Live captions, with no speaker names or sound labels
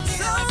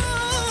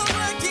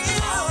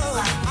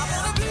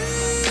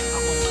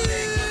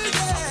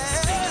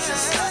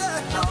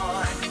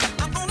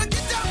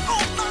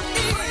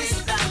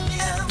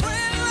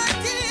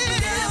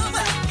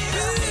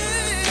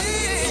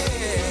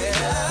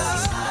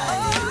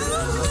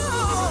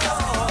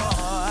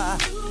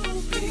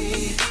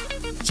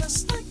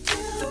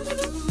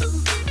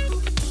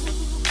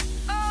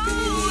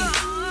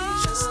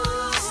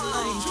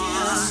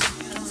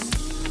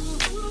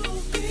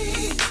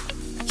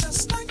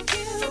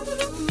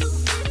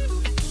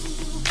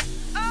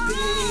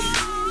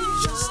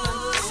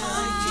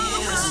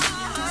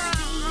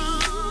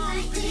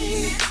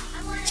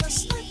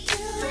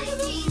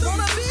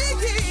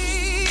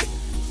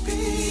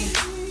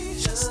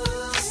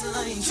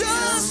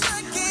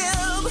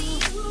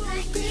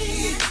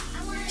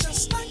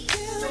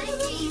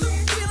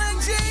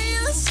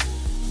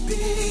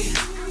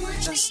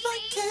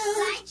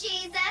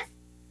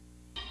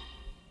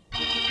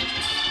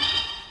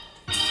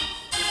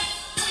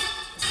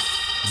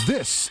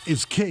This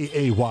is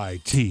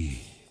KAYT,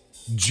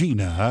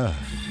 Gina,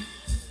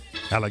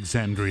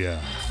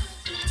 Alexandria.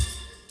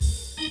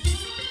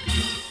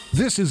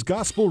 This is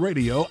gospel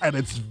radio at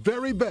its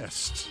very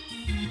best.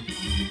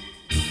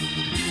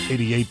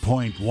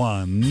 88.1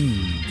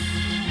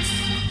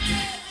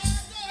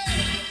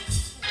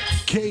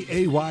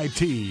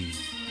 KAYT,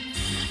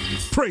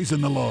 praising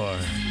the Lord.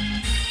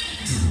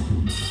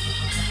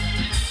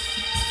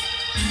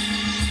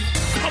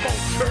 Come on,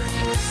 church,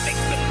 make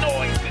some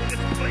noise in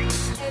this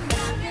place.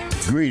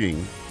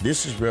 Greeting.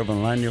 This is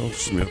Reverend Lionel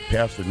Smith,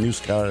 pastor of New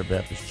Scholar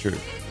Baptist Church.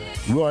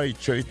 We are a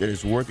church that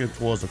is working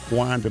towards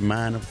acquiring the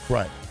mind of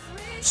Christ.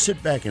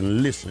 Sit back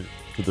and listen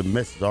to the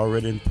message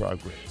already in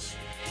progress.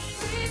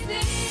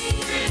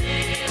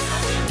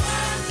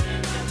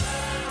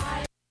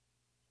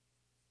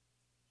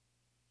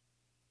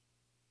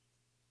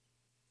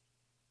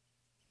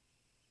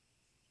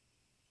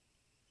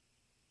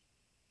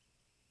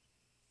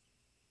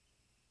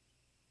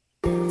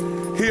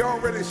 He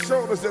already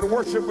showed us that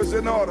worship was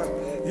in order.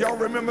 Y'all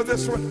remember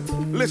this one?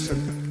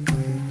 Listen.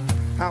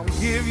 I'll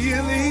give you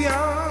the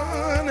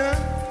honor.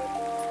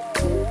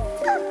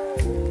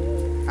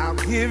 I'll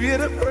give you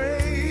the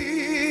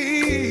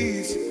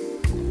praise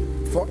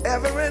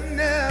forever and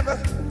ever.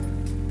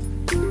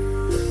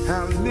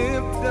 I'll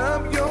lift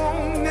up your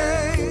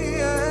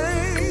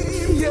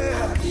name. Yeah.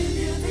 I'll give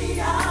you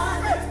the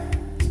honor.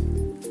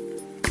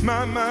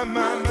 My.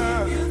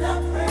 I'll give you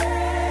the praise.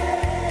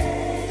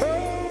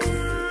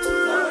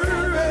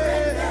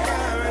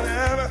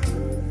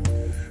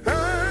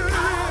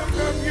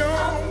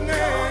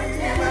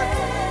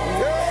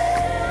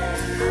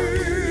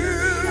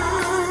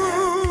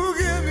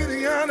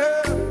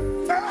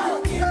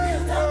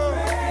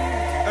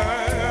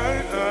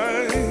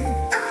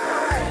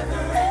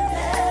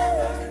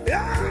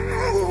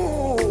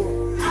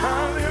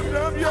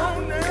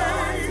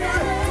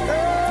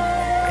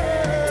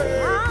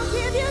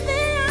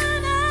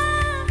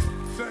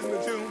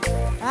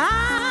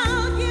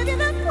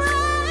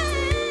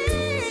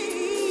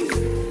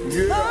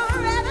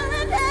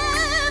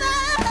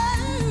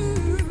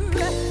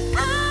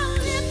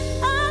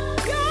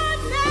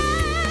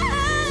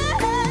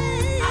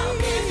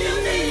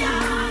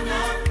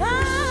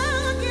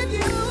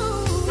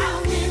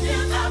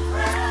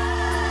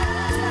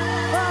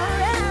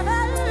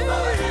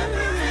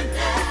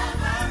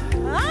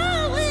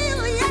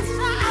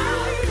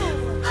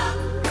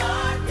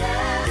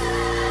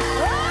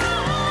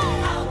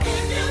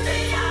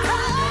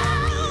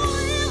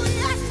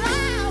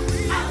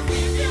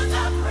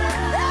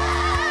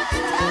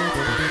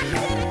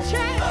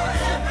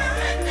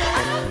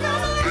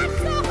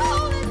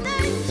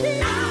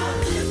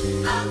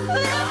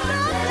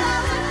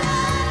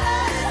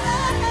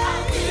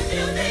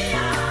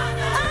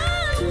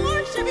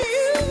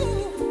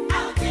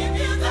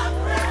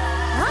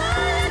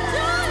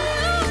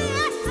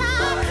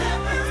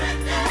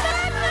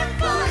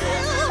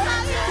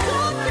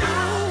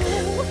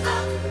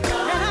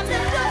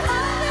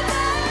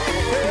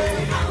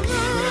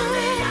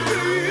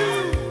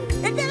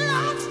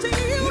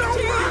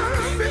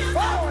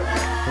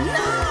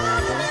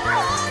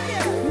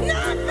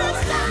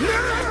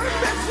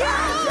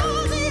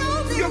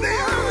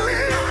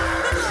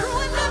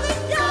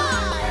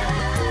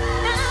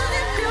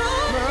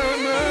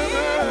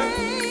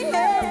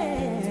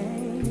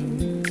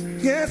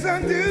 Yes,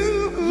 I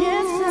do.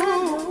 Yes,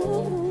 I do.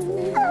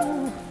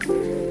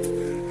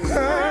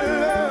 I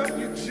love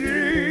you,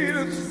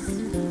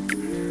 Jesus.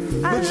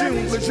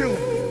 But you,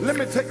 let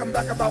me take them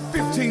back about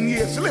 15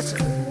 years.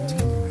 Listen.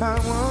 I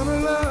want to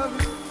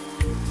love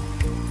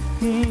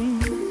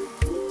you.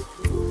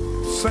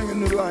 Sing a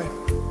new life.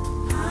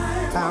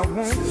 I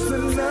want to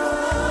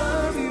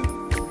love you.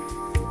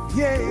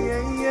 Yeah,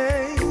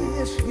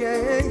 yes,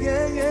 yes.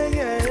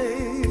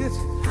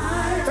 I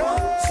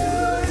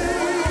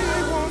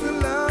want to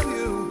love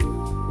you,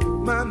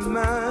 my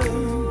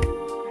mind.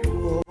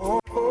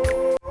 Oh.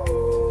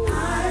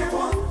 I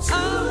want to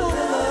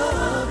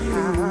love you.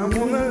 I want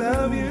to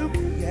love you.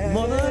 Yes.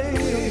 More than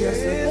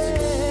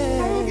yes.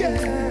 Oh,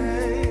 yes.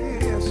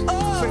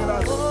 Sing it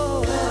out.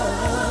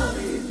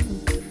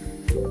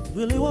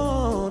 Really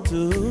want to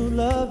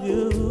love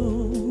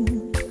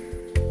you.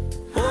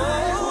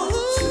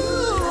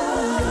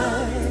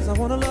 I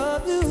want to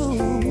love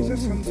you.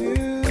 Jesus, I do.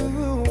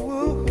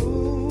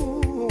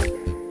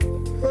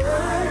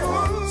 I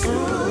want to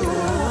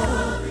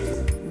love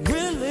you.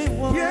 Really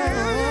want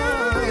to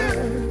love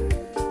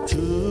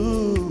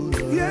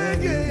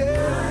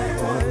Yeah.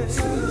 I want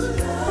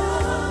to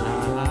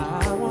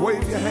love.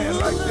 Wave your hand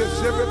like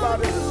this,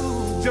 everybody.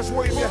 Just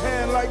wave your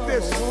hand like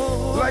this.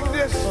 Like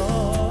this.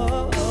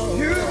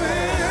 You've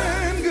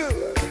been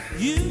good.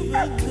 You've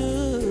been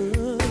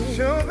good.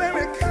 So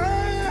very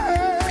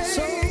kind.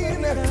 So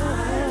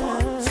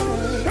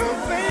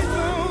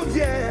faithful,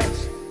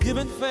 yes. you've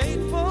been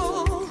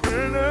faithful.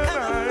 And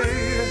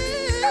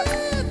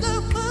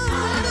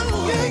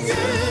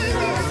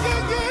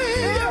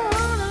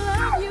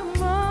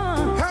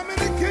How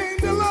many came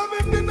to love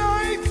him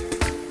tonight?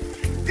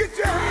 Get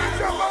your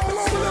hands up all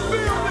over the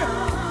building.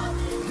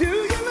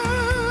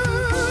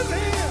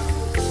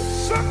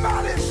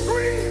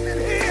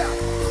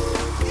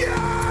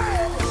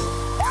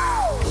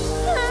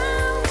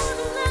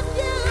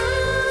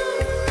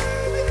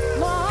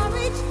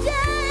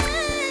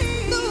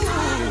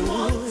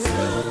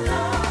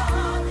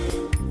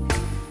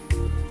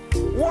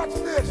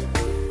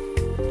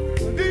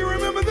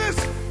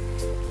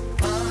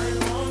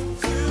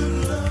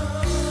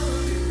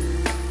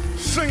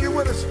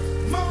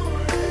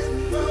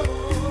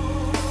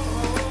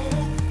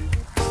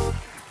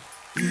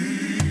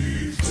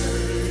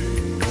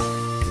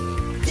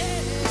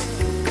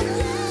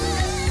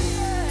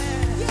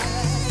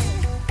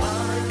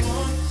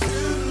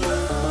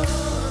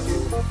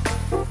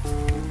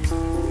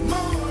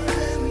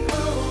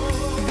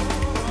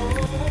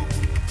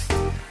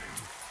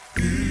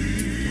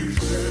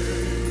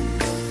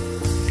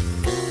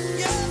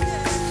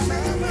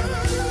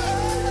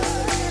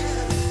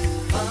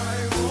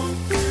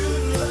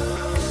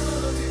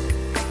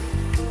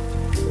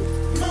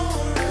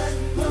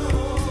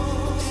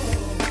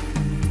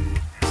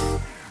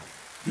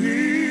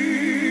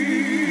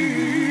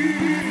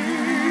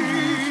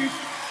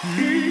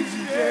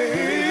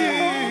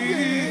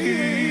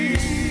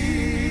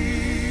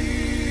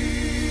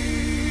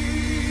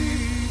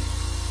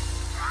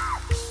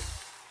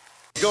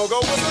 You gonna go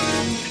with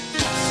me?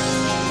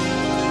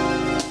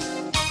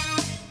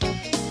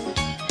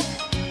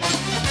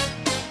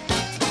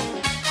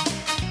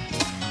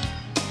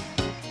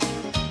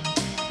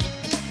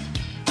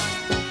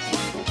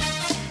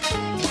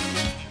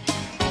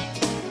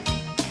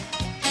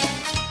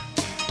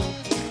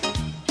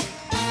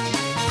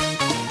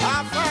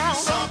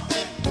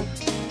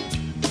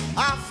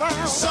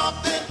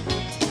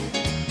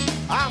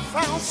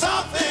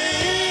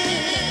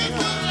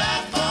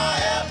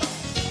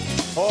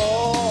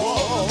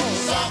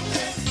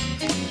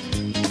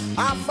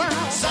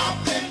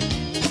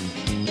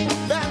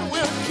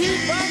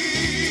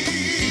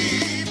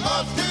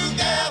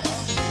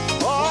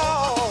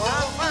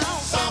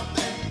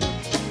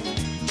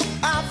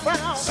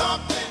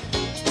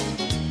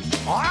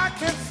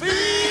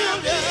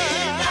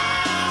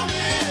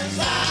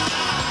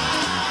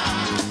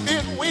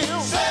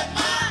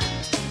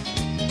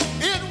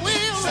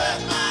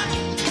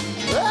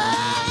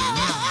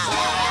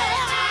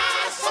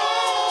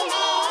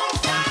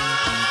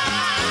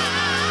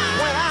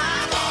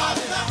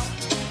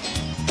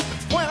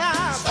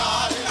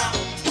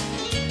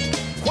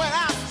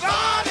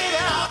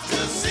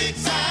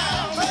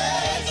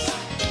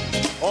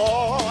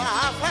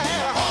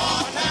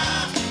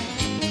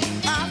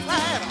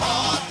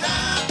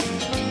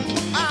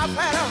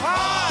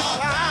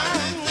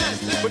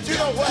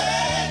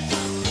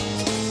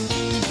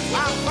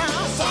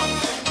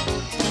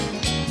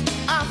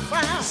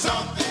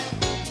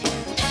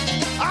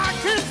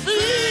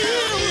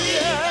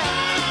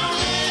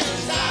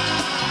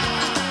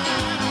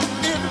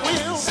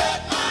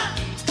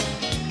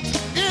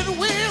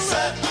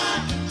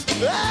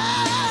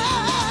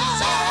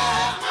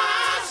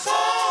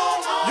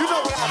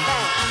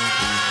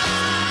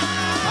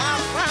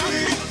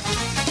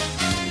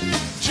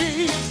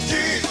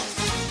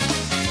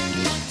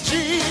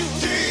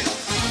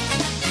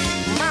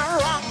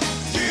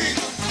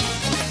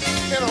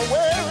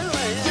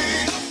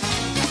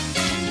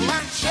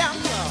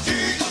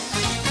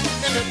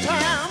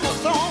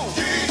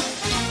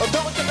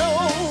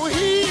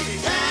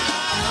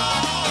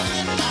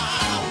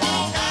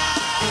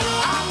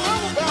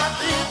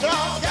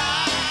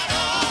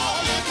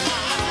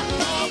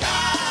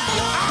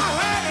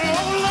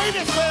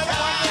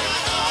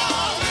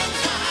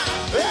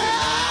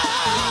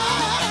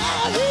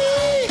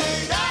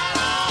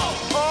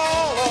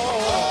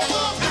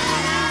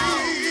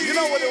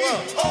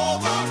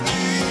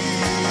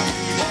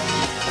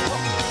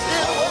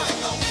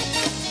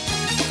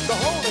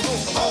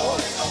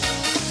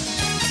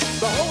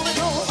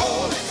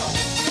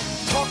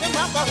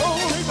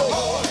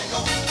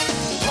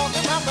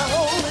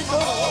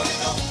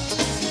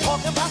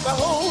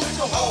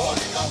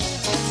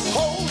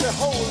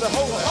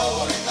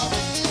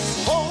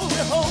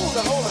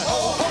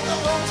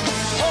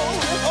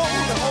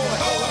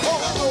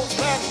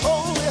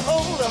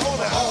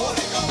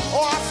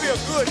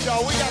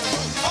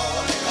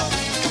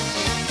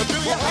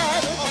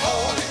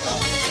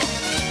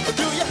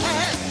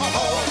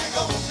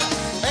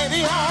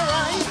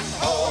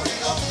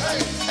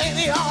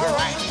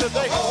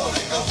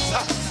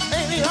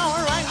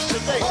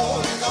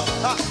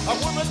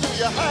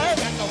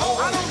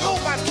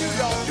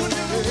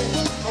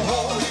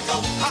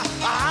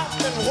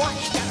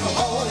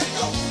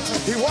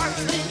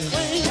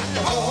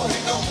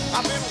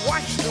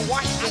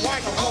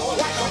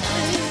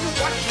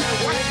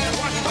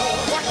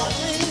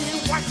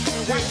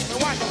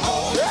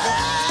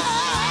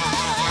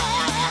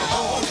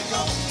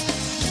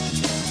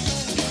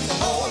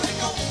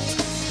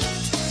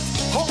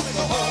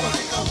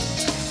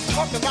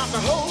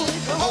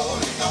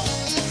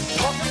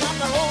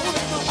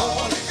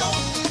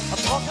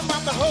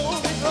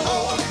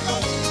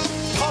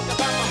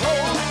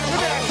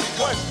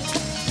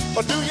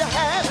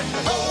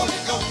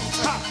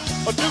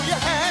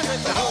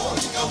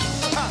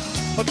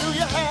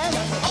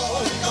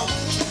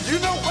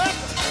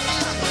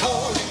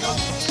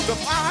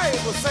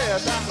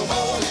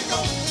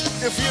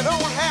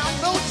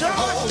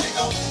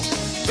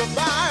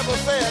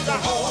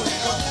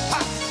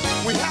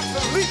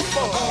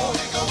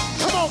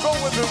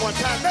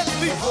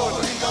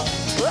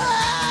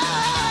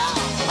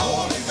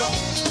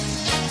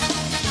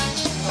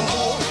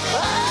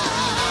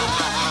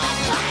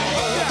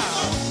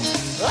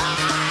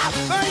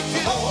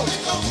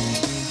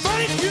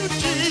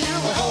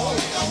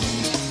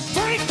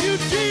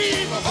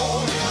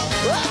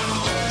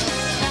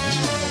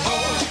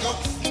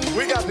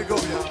 We got to go,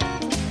 y'all.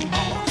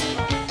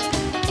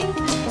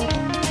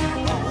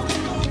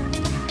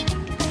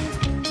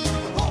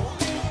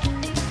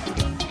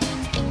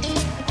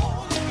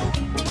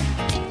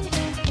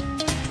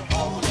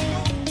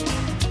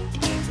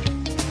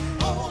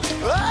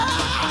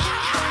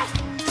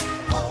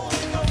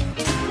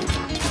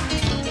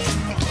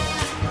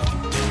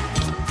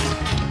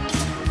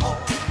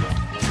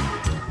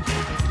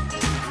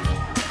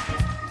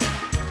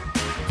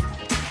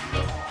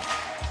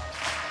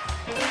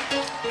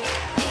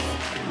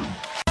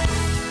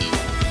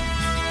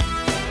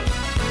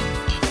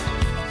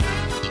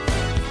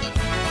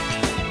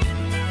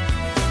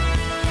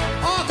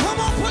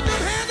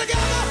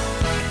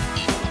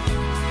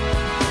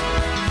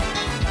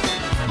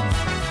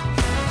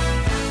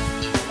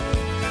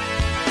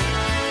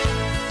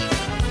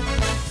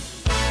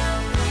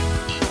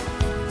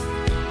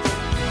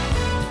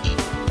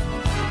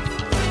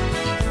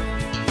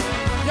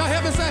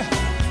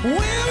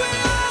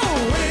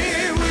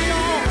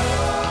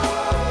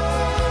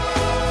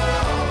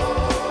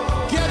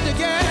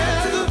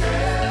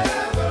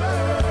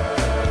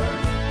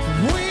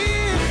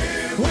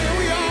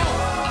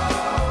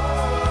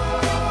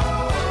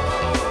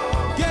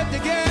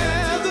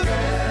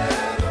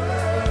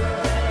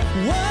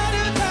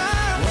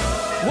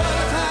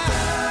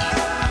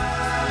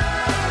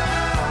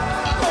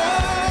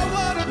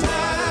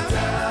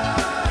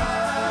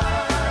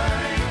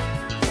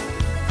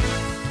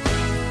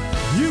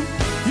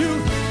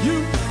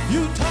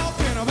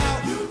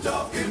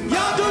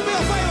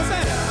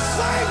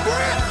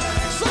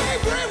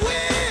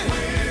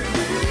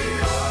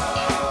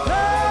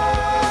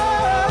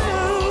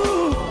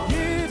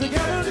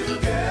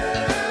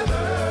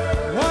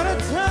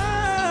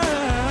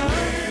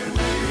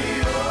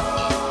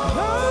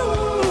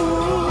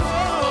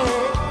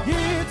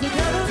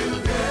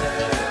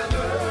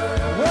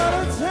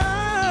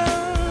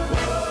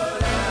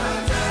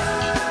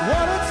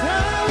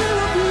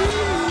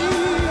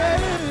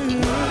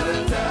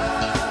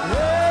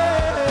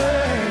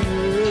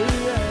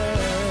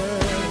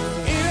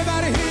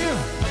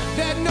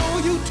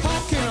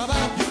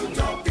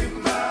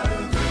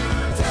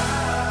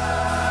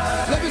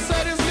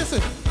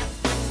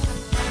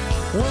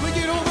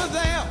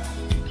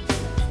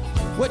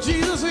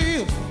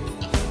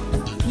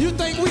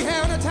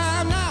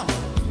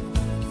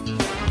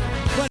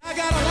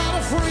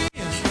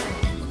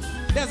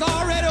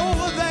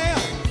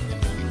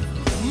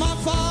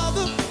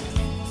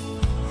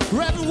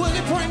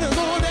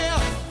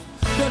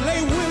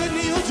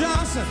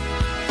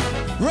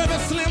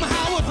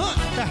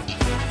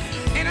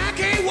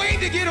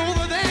 to get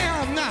over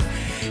there.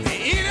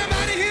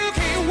 Anybody here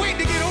can't wait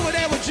to get over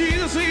there where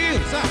Jesus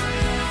is.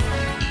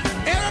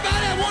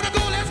 Everybody that want to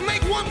go, let's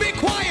make one big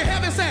choir.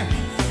 Have it say,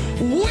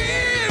 when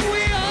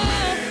we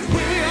are.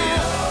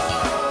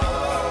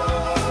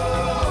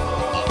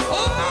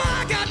 Oh,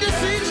 I got to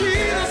see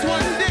Jesus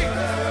one day.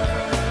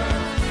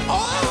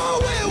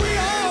 Oh, when we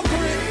are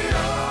free.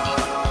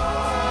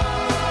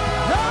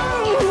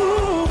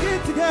 Oh,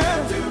 get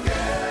together.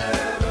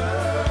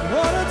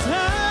 What a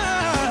time.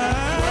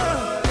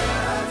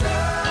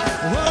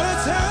 What a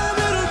time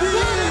it'll be.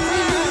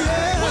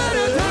 What a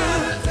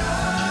time.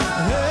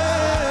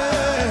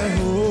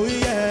 Yeah. Oh,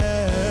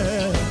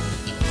 yeah.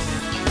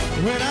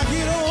 When I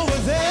get over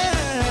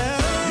there,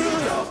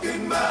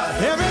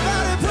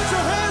 everybody put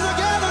your hands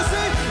together and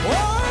say,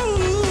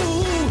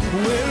 oh,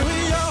 when we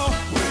all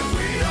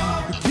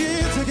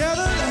get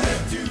together,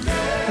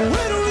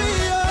 when we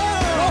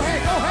all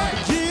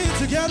get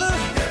together,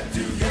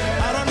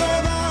 I don't know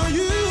about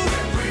you,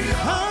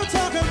 I'm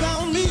talking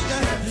about me.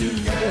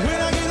 When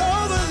I get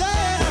over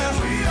there,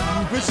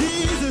 where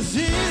Jesus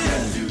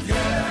is,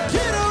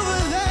 get over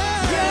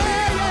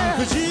there,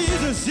 where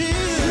Jesus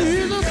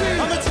is.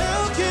 I'ma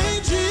tell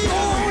King Jesus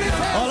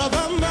all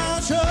about my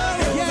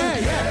trouble.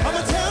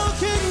 I'ma tell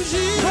King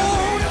Jesus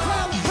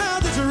how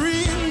did you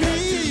read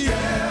me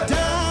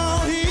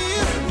down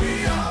here,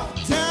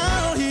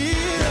 down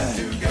here.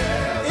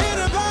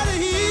 Anybody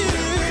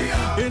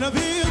here in a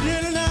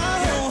building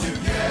now?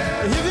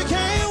 If you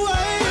can't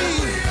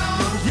wait,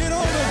 get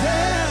over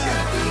there.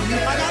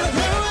 I gotta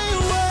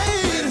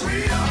wait,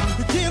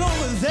 get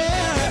over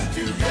there.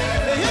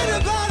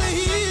 Anybody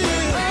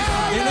here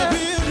in a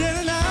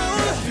building now?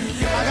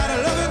 I got a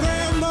loving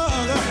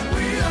grandmother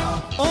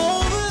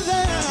over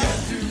there.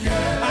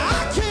 I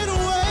can't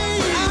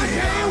wait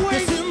to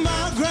see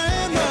my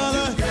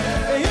grandmother.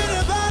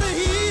 Anybody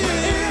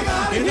here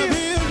in the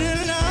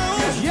building now?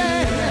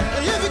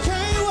 If you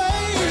can't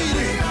wait,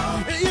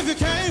 if you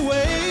can't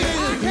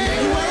wait,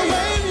 you wanna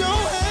wave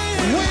your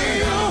hand, wave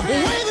your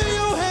hand, wave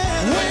your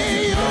hand,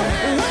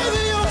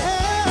 wave your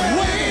hand,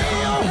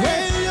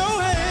 wave your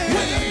hand.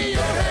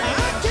 I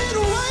can't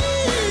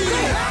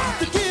wait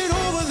to get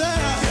over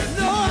there.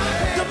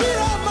 To beat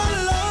up my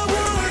loved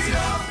ones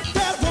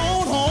that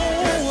won't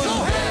home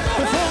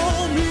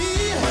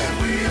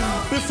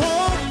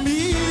before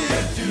me.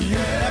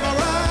 Am I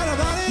right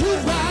about it?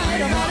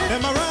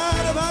 Am I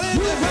right about it?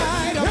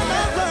 Am I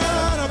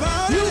right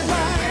about it?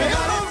 Am I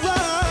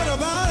right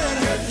about it?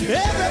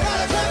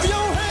 Everybody clap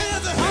your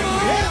hands.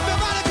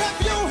 Everybody clap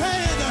your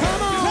hands.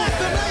 Clap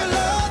them like you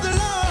love the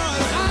Lord.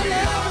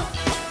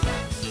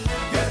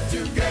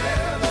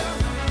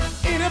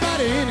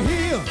 Anybody in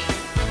here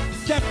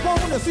that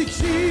wanna see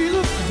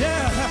Jesus?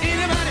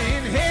 Anybody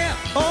in here?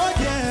 Oh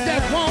yeah.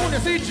 That wanna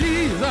see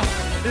Jesus?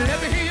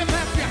 Let me hear you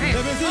clap your hands.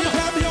 Let me see you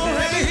clap your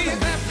hands. Let me hear you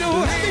clap your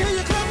hands. Let me hear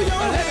you clap your hands.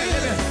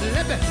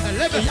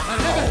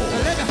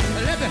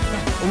 Let me.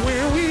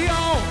 When we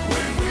all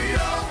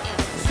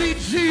see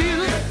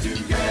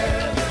Jesus.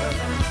 Yeah.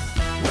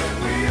 When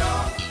we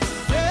all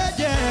get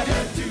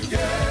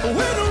together.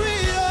 When we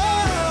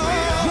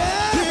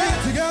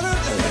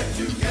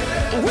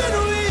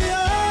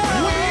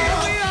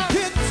all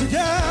get together.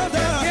 I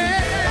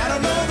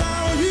don't know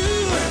about you.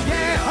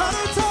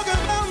 I'm talking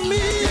about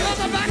me.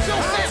 I'm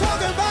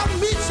talking about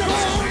me.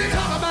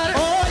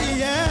 Oh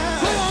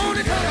yeah. I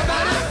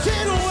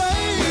can't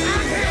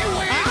wait.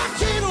 I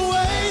can't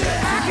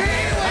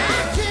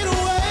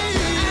wait.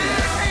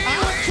 I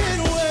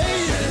can't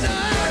wait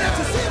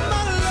to see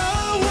my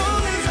loved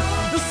ones.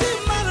 To see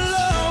my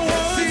loved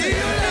ones.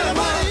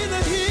 Everybody in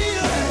the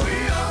hill,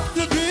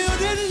 the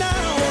building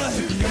now.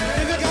 If you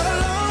got a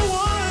loved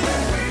one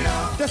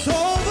that's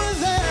over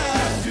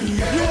there,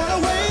 you wanna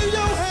wave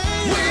your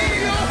hand.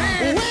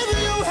 Wave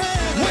your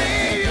hand.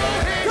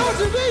 Don't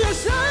you be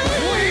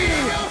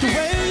ashamed to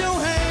wave your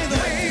hand.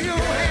 Wave your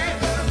hand.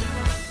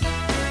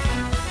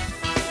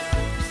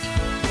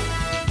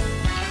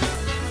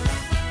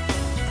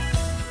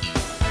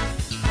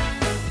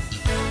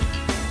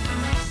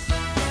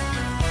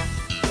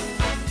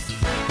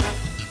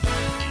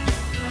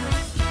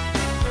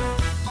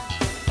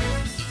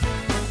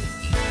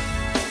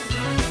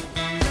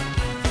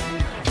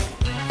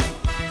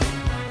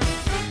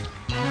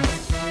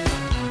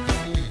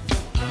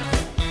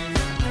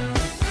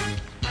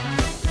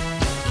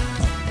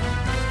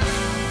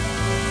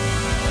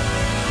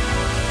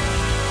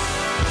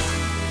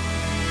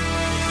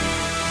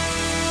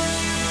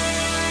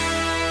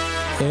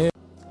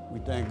 We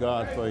thank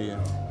God for you.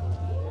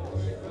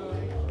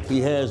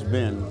 He has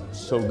been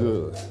so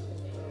good.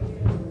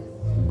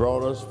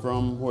 Brought us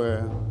from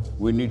where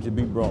we need to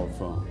be brought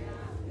from.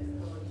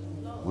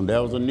 When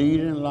there was a need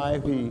in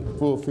life, He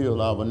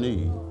fulfilled our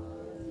need.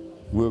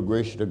 We're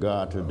gracious to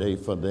God today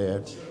for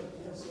that.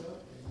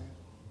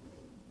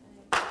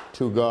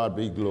 To God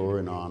be glory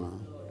and honor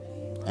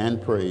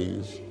and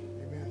praise.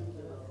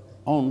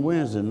 On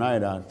Wednesday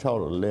night, I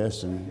taught a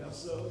lesson,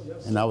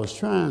 and I was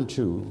trying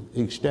to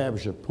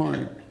establish a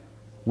point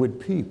with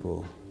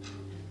people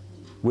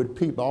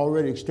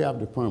already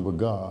established a point with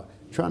God.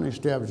 trying to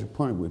establish a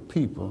point with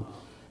people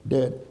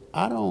that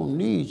I don't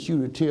need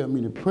you to tell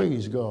me to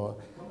praise God.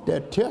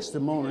 That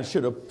testimony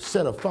should have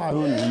set a fire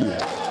under you.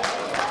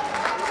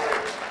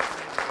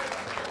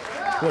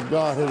 What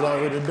God has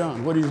already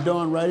done, what he's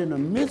done right in the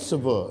midst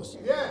of us,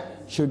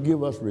 should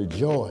give us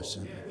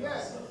rejoicing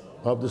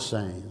of the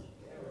same.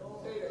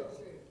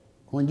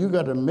 When you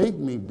got to make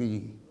me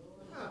be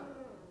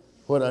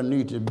what I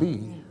need to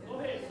be,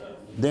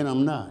 then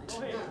I'm not.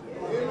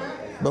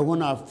 But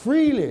when I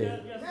freely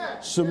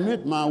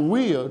submit my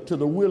will to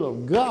the will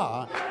of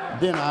God,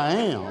 then I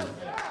am.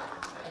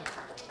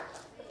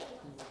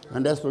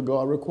 And that's what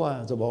God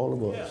requires of all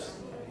of us.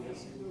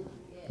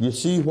 You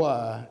see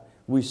why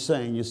we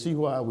sing. You see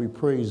why we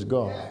praise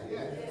God.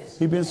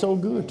 He's been so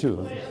good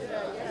to us.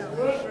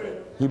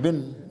 He's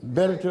been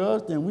better to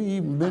us than we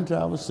even been to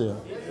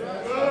ourselves.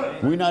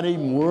 We're not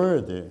even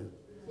worthy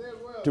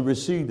to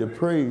receive the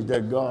praise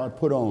that God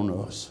put on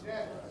us.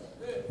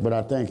 But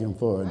I thank him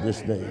for it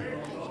this day.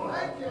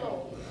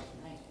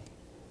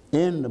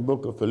 In the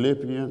book of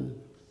Philippians,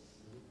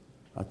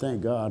 I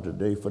thank God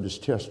today for this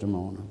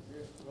testimony.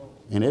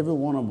 And every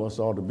one of us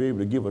ought to be able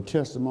to give a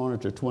testimony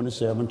to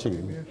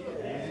 2017.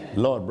 The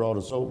Lord brought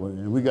us over,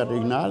 and we got to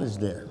acknowledge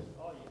that.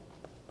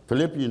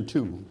 Philippians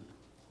 2,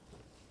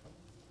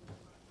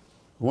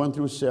 1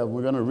 through 7.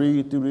 We're going to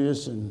read through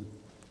this, and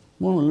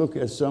we want to look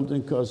at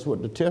something, because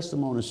what the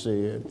testimony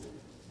said,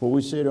 what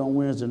we said on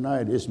Wednesday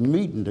night, is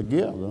meeting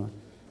together.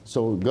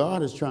 So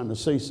God is trying to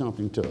say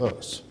something to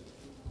us.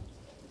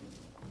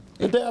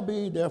 If there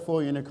be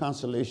therefore any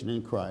consolation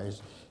in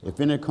Christ, if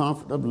any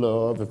comfort of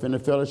love, if any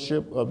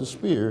fellowship of the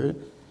Spirit,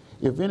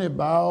 if any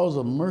bowels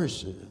of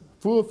mercy,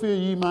 fulfill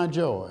ye my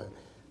joy,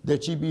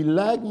 that ye be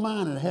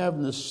like-minded,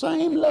 having the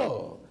same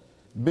love,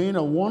 being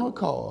of one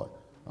accord,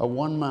 of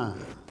one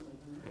mind.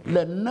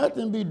 Let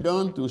nothing be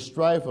done through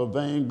strife or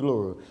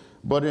vainglory,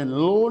 but in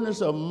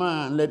lowliness of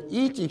mind, let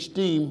each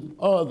esteem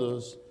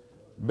others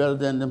better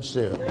than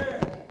themselves.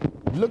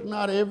 Look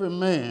not every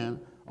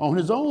man on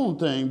his own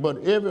thing,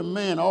 but every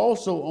man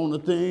also on the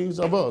things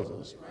of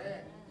others.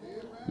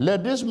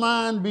 Let this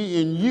mind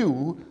be in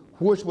you,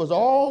 which was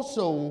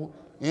also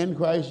in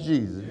Christ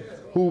Jesus,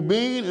 who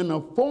being in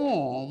the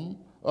form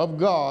of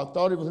God,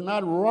 thought it was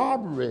not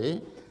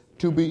robbery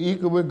to be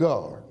equal with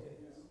God,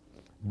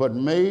 but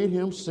made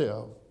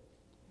himself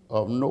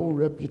of no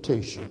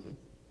reputation,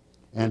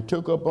 and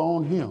took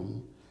upon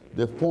him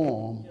the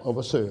form of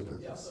a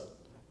servant,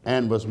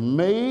 and was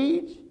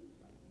made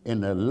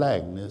in the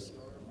likeness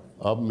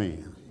of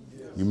men.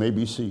 You may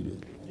be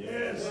seated.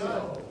 Yes,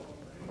 sir.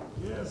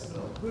 Yes, sir.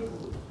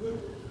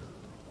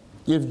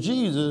 If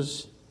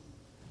Jesus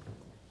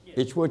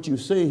is what you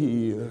say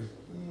he is,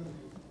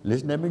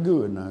 listen at me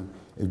good now.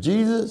 If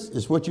Jesus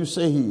is what you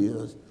say he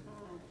is,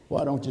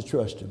 why don't you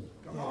trust him?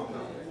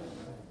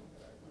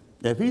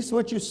 If he's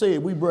what you say,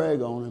 we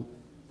brag on him,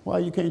 why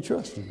you can't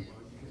trust him?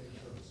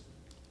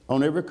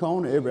 On every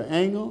corner, every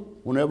angle,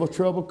 whenever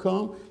trouble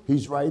comes,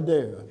 he's right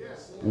there,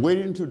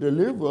 waiting to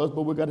deliver us,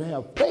 but we got to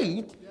have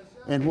faith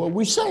in what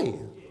we say.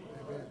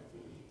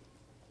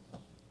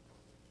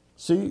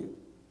 See,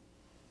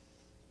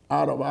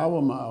 out of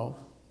our mouth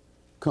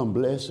come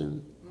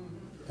blessing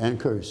and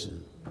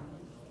cursing.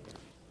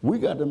 We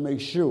got to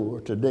make sure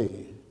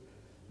today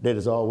that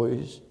it's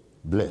always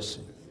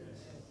blessing.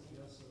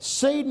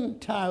 Satan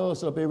ties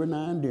us up every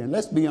now and then.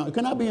 Let's be honest.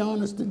 Can I be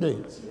honest today?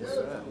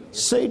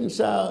 Satan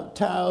ties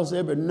us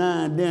every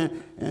now and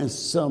then, and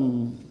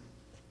some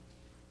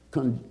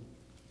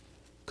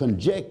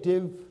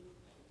conjunctive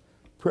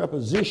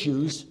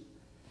prepositions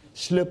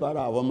slip out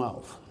of our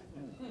mouth.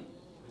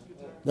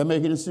 That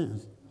make any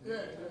sense?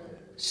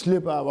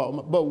 Slip out of our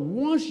mouth. But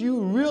once you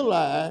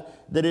realize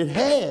that it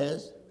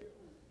has,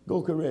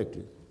 go correct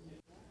it.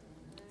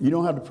 You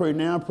don't have to pray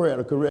now prayer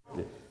to correct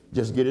it.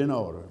 Just get in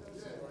order.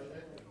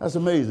 That's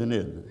amazing,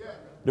 isn't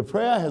it? The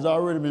prayer has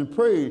already been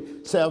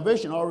prayed.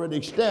 Salvation already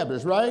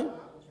established, right?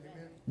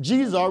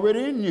 Jesus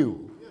already in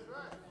you.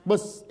 But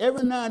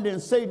every now and then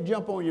Satan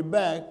jump on your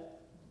back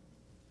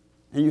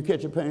and you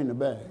catch a pain in the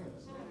back.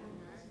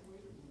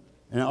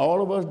 And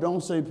all of us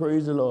don't say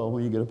praise the Lord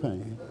when you get a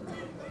pain.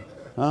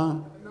 Huh?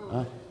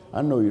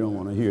 I know you don't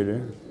want to hear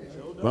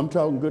that. But I'm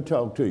talking good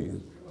talk to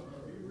you.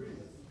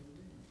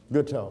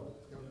 Good talk.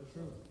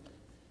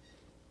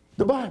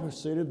 The Bible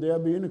said that there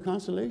be any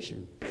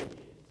consolation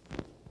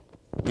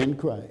in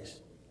Christ.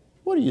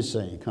 What are you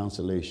saying,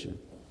 consolation?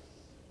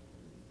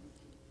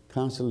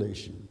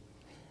 Consolation.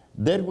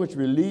 That which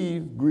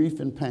relieve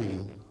grief and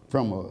pain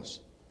from us.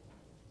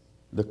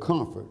 The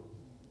comfort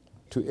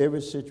to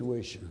every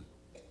situation.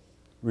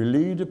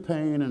 Relieve the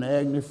pain and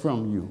agony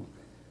from you.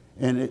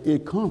 And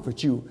it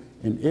comforts you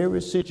in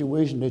every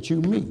situation that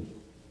you meet.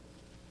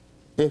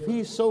 If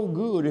he's so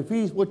good, if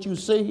he's what you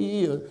say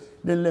he is,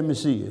 then let me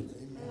see it.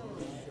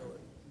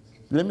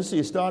 Let me see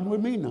it, starting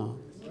with me now.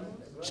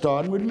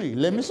 Starting with me.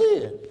 Let me see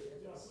it.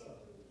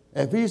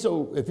 If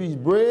he's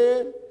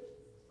bread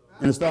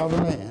and a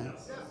starving man,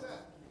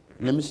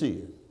 let me see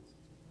it.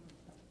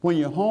 When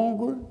you're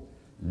hungry,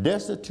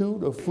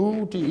 destitute of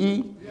food to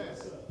eat,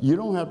 you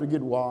don't have to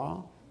get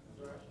wild.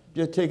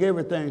 Just take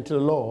everything to the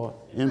Lord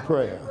in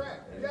prayer,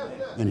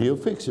 and he'll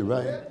fix it,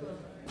 right?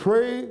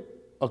 Pray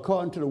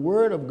according to the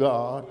word of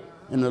God,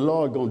 and the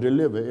Lord going to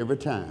deliver every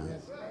time.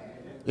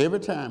 Every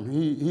time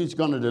he's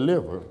going to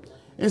deliver.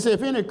 And he said,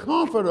 if any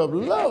comfort of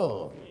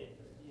love,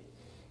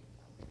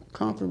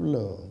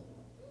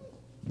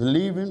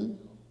 believing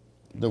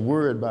the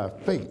word by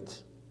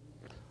faith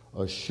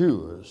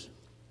assures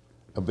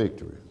a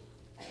victory.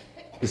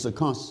 It's a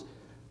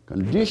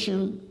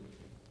condition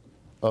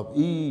of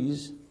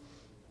ease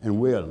and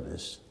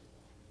wellness.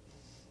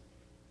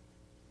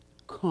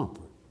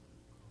 Comfort.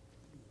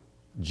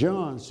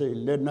 John said,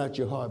 let not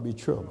your heart be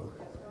troubled.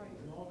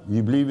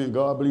 You believe in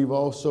God, believe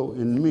also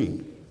in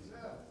me.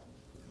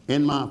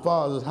 In my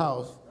Father's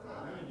house.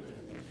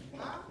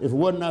 If it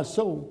was not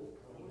so,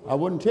 I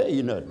wouldn't tell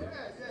you nothing.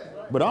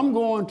 But I'm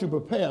going to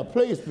prepare a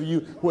place for you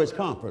where it's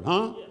comfort,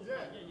 huh?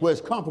 Where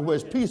it's comfort, where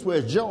it's peace, where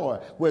it's joy,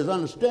 where it's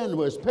understanding,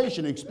 where it's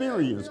patient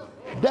experience.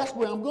 That's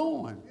where I'm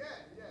going.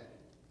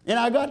 And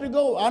I got to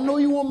go. I know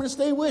you want me to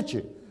stay with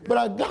you, but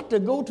I got to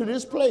go to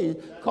this place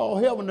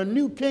called heaven, the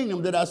new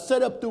kingdom that I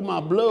set up through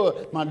my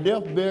blood, my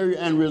death, burial,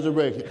 and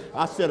resurrection.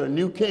 I set a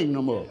new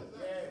kingdom up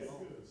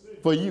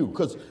for you,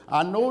 because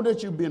I know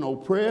that you've been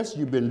oppressed,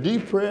 you've been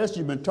depressed,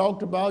 you've been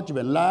talked about, you've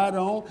been lied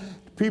on.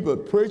 People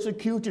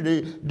persecute you.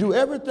 They do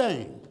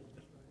everything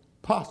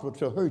possible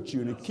to hurt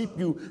you and to keep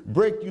you,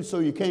 break you so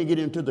you can't get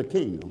into the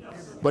kingdom.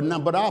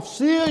 But I'll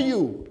seal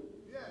you.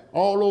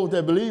 All those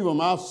that believe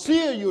him, I'll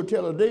seal you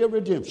till the day of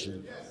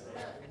redemption.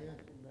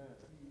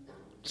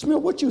 Smith,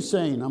 what you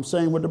saying? I'm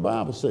saying what the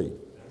Bible says.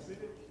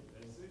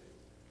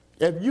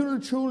 If you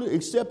truly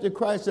accepted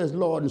Christ as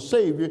Lord and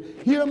Savior,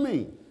 hear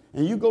me.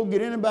 And you go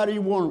get anybody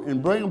you want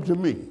and bring them to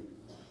me.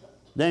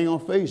 They ain't going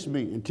to face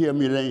me and tell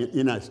me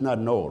it's not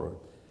in order.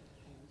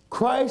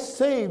 Christ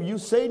saved you.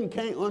 Satan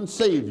can't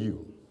unsave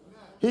you.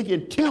 He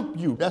can tempt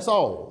you, that's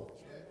all.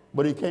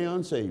 But he can't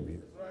unsave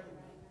you.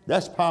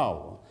 That's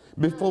power.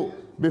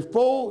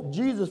 Before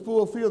Jesus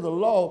fulfilled the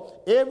law,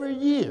 every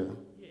year,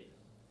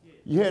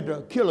 you had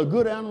to kill a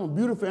good animal,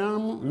 beautiful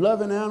animal,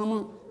 loving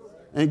animal,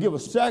 and give a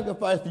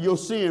sacrifice for your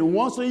sin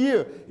once a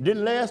year. It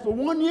didn't last for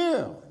 1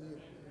 year.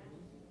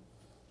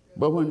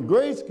 But when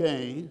grace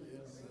came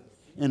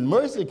and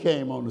mercy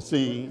came on the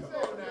scene,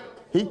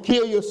 he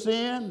killed your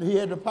sin. He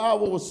had the power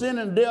over sin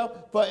and death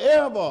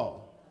forever.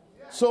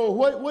 So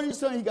what are you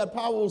saying? He got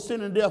power over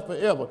sin and death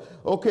forever.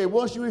 Okay,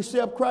 once you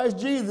accept Christ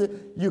Jesus,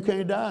 you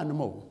can't die no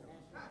more.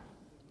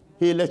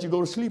 He'll let you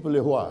go to sleep a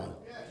little while.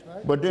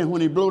 But then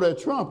when he blow that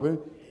trumpet,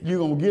 you're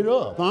going to get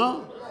up,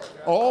 huh?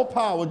 All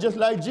power, just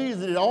like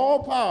Jesus did,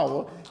 all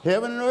power,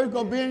 heaven and earth is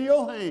going to be in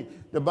your hand.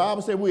 The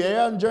Bible said we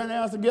heirs and journey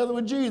heirs together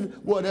with Jesus.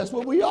 Well, that's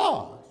what we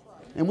are.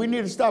 And we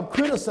need to stop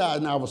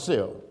criticizing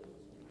ourselves.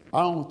 I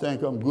don't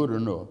think I'm good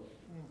enough.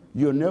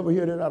 You'll never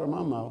hear that out of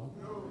my mouth.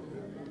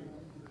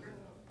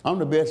 I'm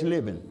the best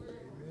living.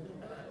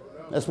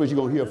 That's what you're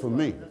going to hear from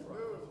me.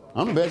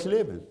 I'm the best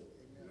living.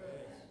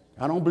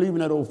 I don't believe in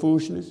that old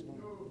foolishness.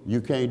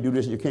 You can't do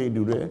this, you can't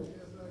do that.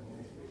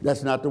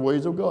 That's not the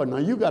ways of God. Now,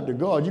 you got the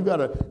God. You got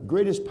the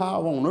greatest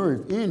power on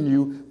earth in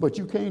you, but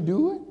you can't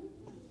do it?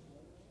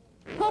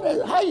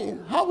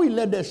 How we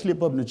let that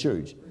slip up in the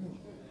church?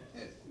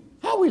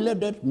 How we let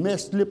that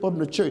mess slip up in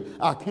the church?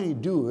 I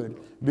can't do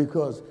it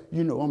because,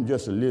 I'm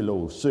just a little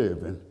old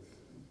servant.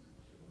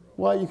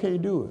 Why you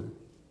can't do it?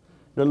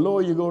 The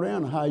lower you go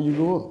down, the higher you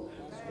go up.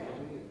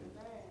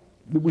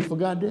 Did we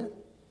forgot that?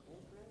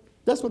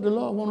 That's what the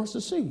Lord wants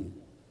us to see.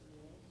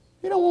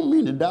 He don't want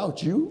me to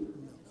doubt you.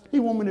 He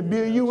want me to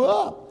build you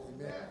up.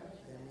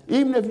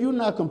 Even if you're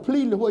not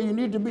completely where you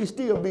need to be,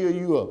 still build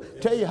you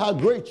up. Tell you how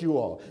great you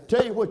are.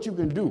 Tell you what you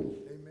can do.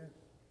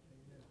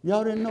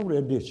 Y'all didn't know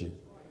that, did you?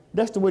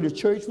 That's the way the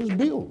church was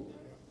built.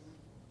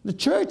 The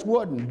church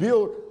wasn't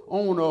built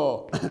on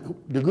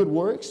the good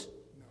works.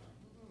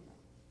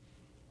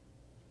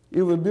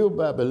 It was built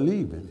by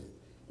believing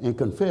and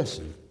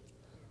confessing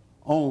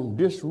on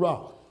this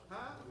rock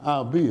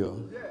I'll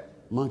build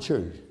my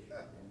church.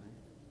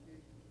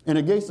 And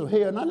the gates of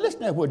hell, now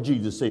listen to what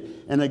Jesus said,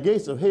 and the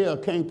gates of hell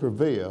can't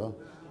prevail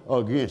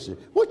against it.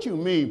 What you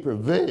mean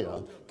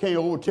prevail? Can't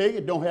overtake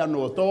it, don't have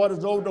no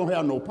authorities over it, don't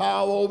have no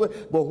power over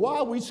it. But why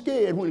are we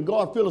scared when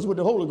God fills us with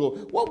the Holy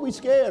Ghost? What are we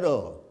scared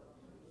of?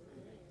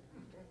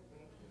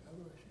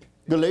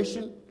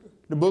 Galatians,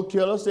 the book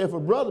tells us that if a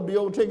brother be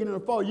overtaken in the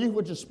fall, ye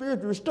with the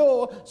Spirit to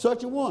restore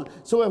such a one.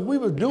 So if we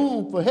were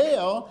doomed for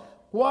hell,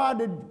 why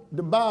did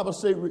the Bible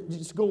say,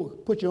 just go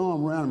put your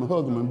arm around them and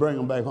hug them and bring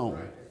them back home?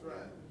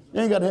 You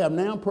ain't got to have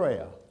now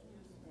prayer.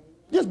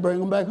 Just bring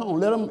them back home.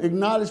 Let them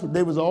acknowledge what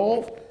they was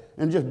off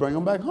and just bring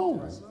them back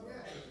home.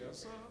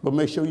 But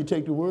make sure you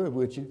take the word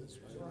with you.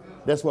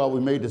 That's why we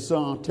made the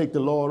song, Take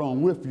the Lord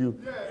On With You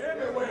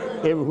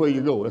everywhere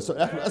you go.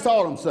 That's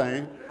all I'm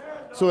saying.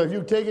 So if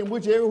you take him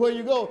with you everywhere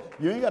you go,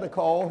 you ain't got to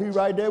call. He's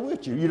right there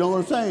with you. You know what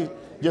I'm saying?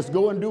 Just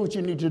go and do what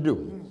you need to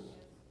do.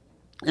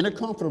 In the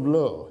comfort of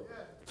love,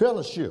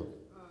 fellowship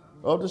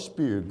of the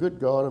Spirit, good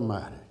God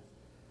Almighty.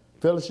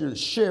 Fellowship is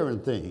sharing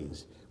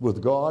things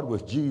with God,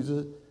 with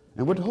Jesus,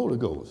 and with the Holy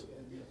Ghost.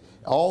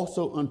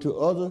 Also unto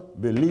other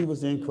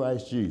believers in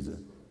Christ Jesus.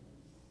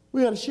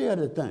 We got to share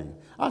that thing.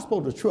 I'm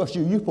supposed to trust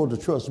you. You're supposed to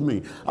trust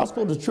me. I'm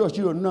supposed to trust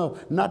you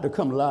enough not to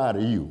come lie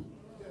to you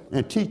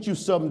and teach you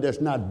something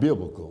that's not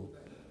biblical.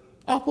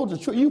 You're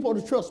supposed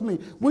to trust me.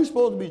 We're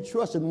supposed to be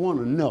trusting one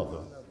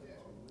another.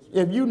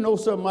 If you know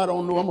something I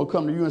don't know, I'm going to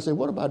come to you and say,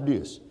 what about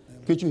this?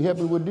 Could you help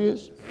me with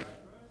this?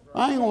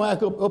 I ain't going to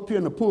act up here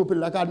in the pulpit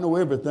like I know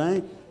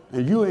everything,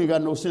 and you ain't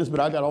got no sense, but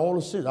I got all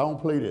the sense. I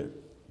don't play that.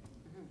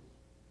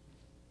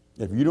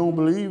 If you don't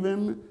believe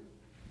in me,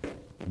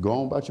 go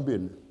on about your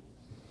business.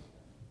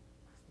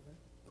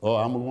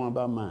 Or I'm going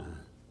about mine.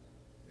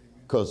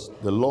 Because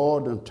the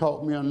Lord done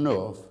taught me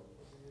enough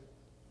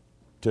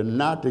to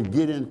not to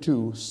get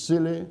into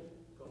silly,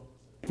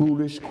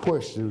 foolish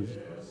questions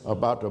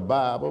about the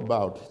Bible,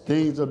 about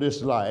things of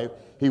this life.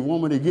 He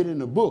want me to get in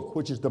the book,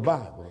 which is the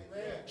Bible.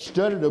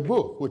 Study the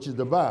book, which is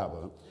the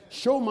Bible.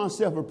 Show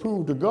myself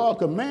approved to God,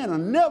 because man will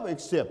never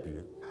accept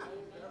it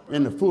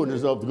in the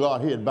fullness of the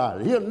Godhead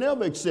body. He'll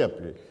never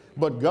accept it,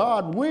 but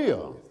God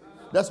will.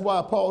 That's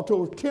why Paul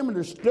told Timothy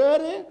to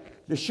study,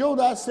 to show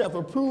thyself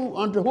approved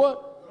unto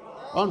what?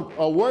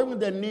 A workman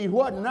that need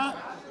what? Not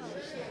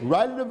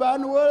rightly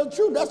dividing the word of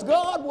truth. That's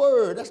God's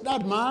word. That's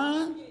not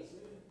mine.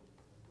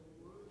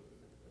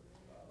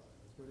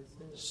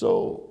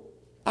 So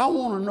I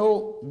want to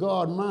know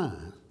God's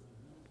mind,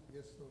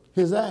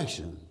 his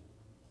action.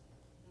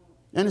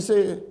 And he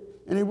said,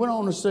 and he went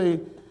on to say,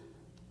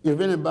 if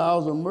any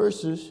bowels of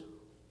mercies,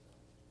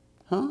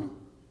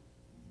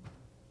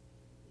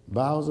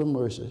 bowels of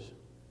mercies,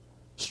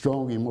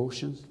 strong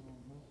emotions,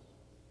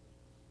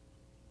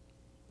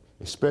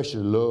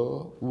 especially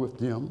love with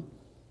them,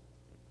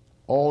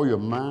 all your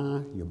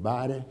mind, your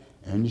body,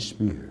 and your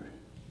spirit.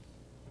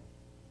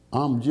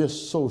 I'm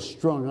just so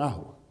strung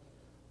out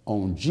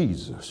on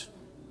Jesus.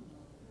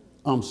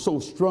 I'm so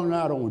strung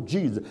out on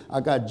Jesus.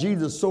 I got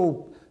Jesus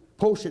so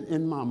potent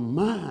in my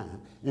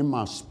mind, in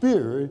my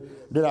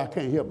spirit, that I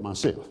can't help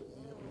myself.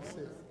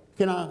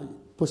 Can I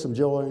put some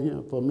joy in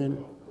here for a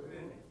minute?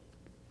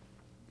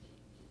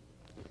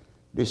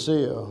 They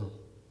say,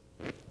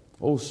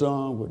 old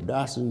song where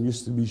Dyson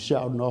used to be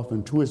shouting off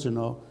and twisting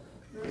off.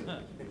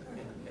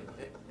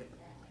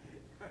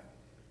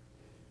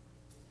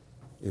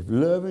 If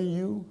loving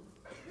you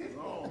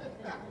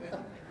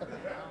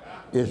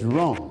is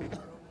wrong.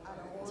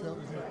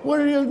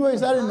 What it is,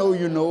 Grace? I didn't know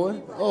you know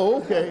it.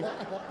 Oh, okay.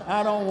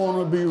 I don't want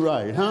to be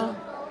right, huh?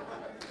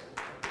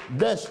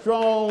 That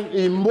strong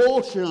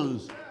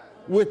emotions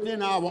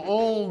within our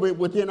own,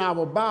 within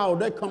our bowel,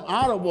 that come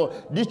out of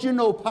us. Did you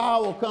know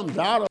power comes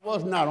out of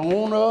us, not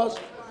on us?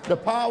 The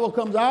power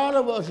comes out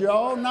of us,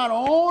 y'all, not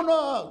on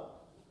us.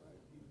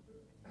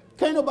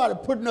 Can't nobody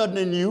put nothing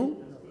in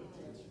you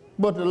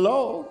but the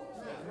Lord.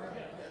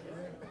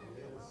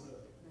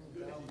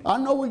 I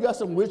know we got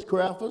some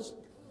witchcrafters,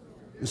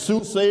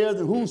 soothsayers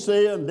and who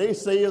sayers and they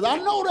sayers. I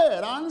know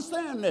that. I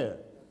understand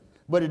that.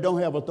 But it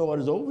don't have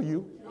authorities over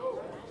you.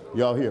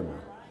 Y'all hear me?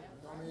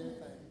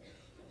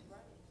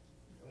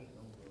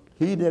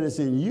 He that is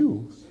in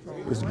you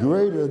is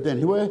greater than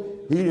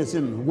he that's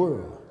in the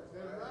world.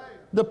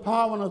 The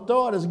power and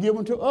authority is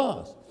given to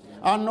us.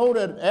 I know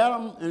that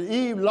Adam and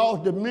Eve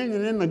lost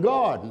dominion in the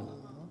garden.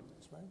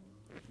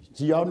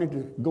 So y'all need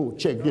to go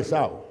check this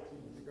out.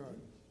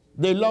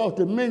 They lost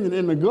dominion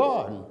in the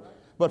garden.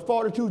 But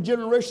 42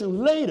 generations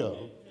later,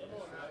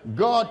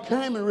 God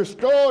came and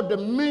restored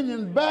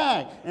dominion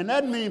back. And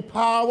that means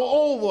power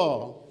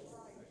over.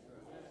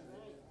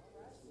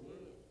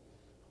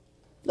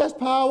 That's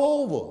power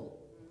over.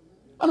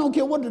 I don't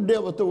care what the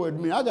devil throw at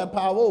me. I got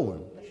power over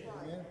him.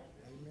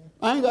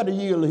 I ain't got to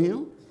yield to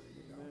him.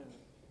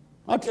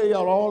 I tell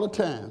y'all all the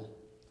time.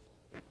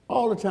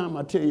 All the time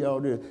I tell y'all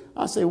this.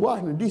 I say,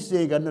 Washington, D.C.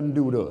 ain't got nothing to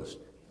do with us.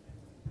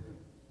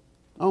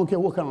 I don't care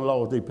what kind of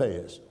laws they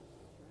pass.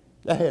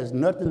 That has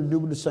nothing to do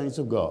with the saints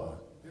of God.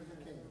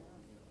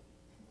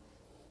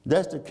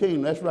 That's the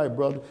kingdom. That's right,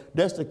 brother.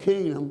 That's the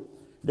kingdom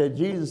that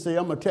Jesus said,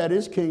 I'm going to tear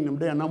this kingdom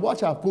down. Now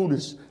watch how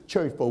foolish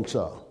church folks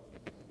are.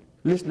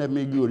 Listen at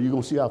me good. You're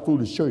going to see how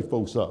foolish church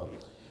folks are.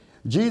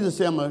 Jesus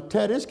said, I'm going to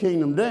tear this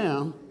kingdom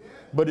down,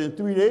 but in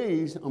 3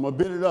 days, I'm going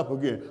to build it up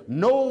again.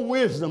 No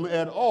wisdom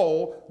at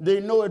all.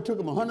 They know it took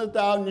them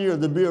 100,000 years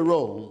to build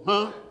Rome.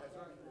 Huh?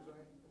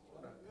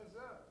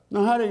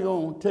 Now, how they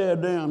going to tear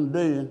down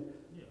today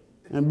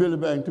and build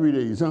it back in 3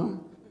 days, huh?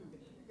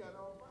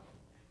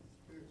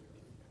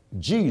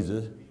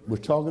 Jesus was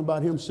talking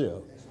about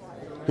himself.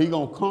 He's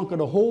going to conquer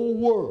the whole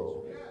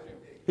world.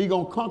 He's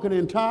going to conquer the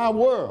entire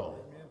world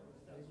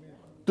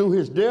through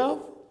his death,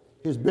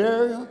 his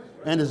burial,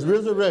 and his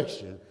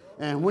resurrection.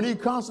 And when he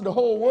conquers the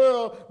whole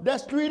world,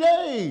 that's 3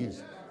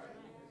 days.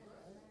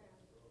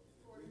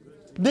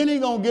 Then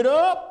he's going to get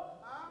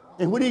up,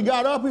 and when he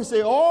got up, he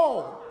said,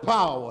 all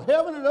power,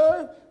 heaven and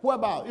earth, what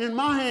about in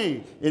my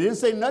hand? It didn't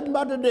say nothing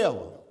about the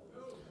devil.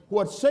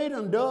 What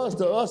Satan does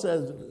to us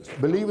as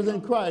believers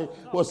in Christ,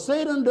 what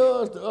Satan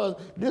does to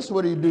us, this is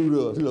what he do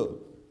to us.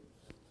 Look.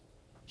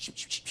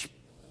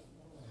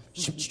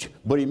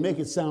 But he make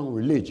it sound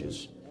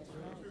religious.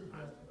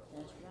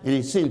 and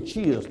it sends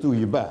chills through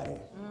your body.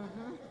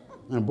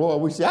 And boy,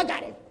 we say, I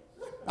got it.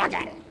 I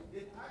got it.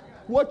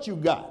 What you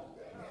got?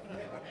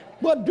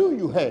 What do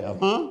you have,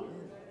 huh?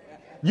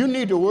 You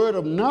need the word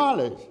of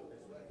knowledge,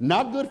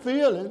 not good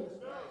feeling.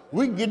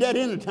 We can get that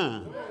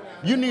anytime.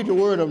 You need the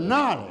word of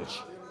knowledge,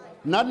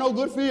 not no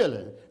good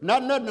feeling.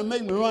 Not nothing to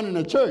make me run in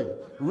the church.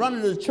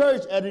 Running to the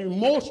church at a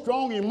most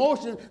strong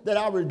emotion that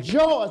I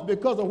rejoice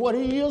because of what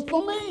he is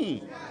for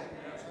me.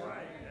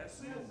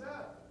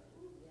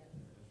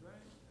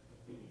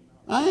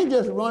 I ain't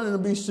just running to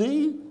be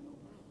seen.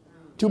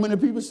 Too many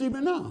people see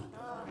me now.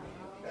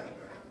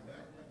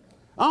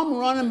 I'm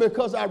running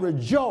because I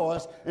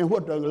rejoice in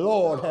what the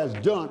Lord has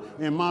done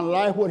in my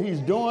life, what he's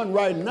doing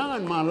right now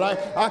in my life.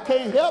 I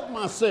can't help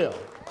myself.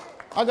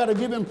 I got to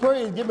give him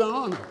praise, give him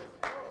honor.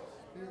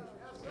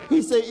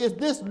 He said, if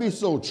this be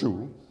so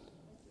true,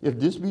 if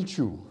this be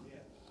true,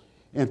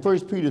 in 1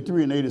 Peter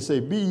 3:8 it say,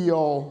 be ye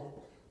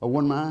all of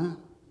one mind,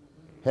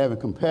 having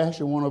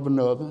compassion one of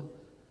another,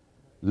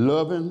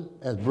 loving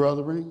as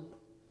brethren,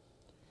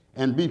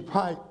 and be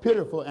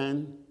pitiful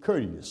and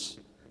courteous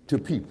to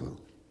people.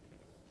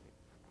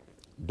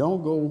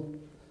 Don't go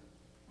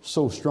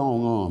so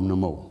strong-armed no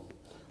more.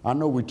 I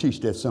know we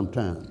teach that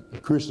sometimes. A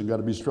Christian got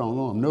to be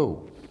strong-armed.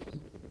 No,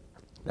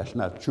 that's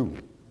not true.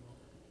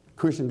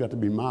 Christian got to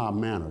be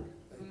mild-mannered,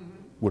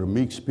 with a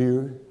meek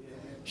spirit,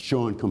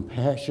 showing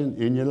compassion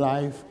in your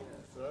life,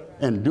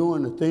 and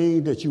doing the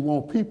things that you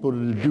want people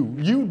to do.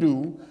 You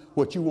do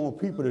what you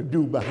want people to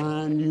do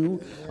behind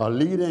you. A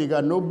leader ain't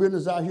got no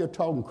business out here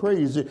talking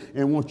crazy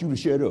and want you to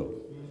shut up.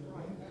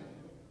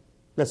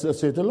 That's what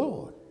said the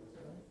Lord.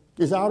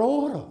 It's out of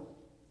order.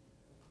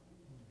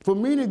 For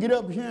me to get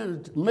up here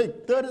and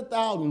make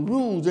 30,000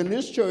 rules in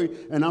this church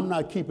and I'm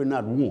not keeping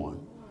not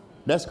one.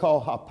 That's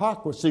called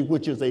hypocrisy,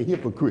 which is a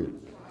hypocrite.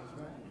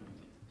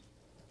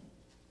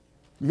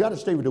 You got to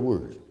stay with the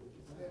word.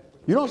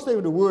 You don't stay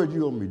with the word,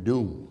 you're going to be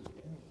doomed.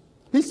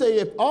 He said,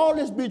 if all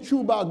this be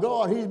true about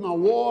God, he's my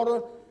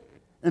water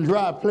and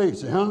dry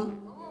places, huh?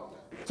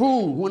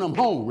 Food when I'm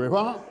hungry,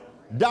 huh?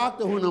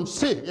 Doctor when I'm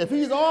sick. If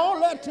he's all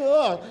that to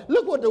us,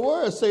 look what the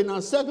word say now,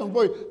 second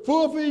verse,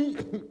 fulfill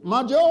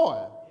my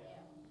joy.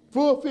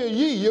 Fulfill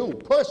ye you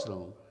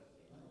personal,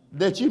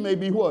 that you may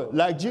be what?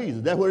 Like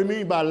Jesus. That's what it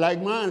means by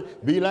like mine,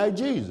 be like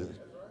Jesus.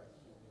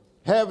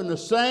 Having the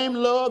same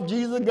love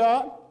Jesus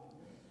got,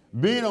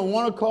 being on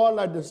one accord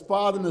like the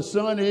Father and the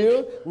Son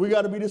is, we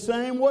got to be the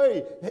same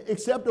way.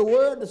 Accept the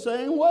word the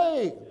same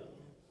way.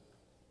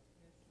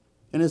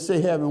 And it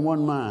say having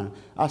one mind.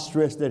 I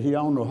stress that here.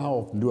 I don't know how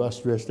often do I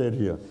stress that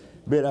here.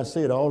 Bet I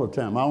say it all the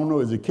time. I don't know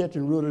is it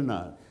catching root or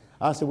not.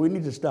 I said we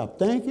need to stop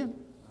thinking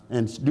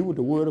and do what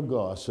the word of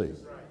God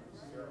says.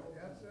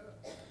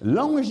 As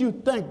long as you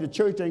think, the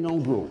church ain't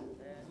going to grow.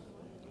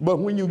 But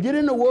when you get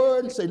in the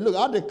word and say, look,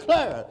 I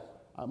declare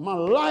my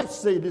life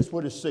say this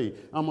what it say.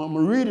 I'm going to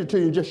read it to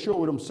you and just show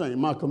what I'm saying,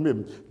 my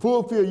commitment.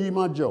 Fulfill ye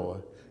my joy.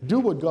 Do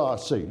what God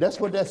say. That's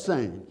what that's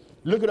saying.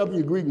 Look it up in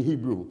your Greek and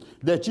Hebrew.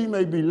 That ye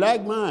may be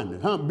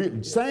like-minded. Huh?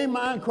 Same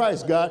mind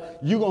Christ got,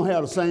 you're going to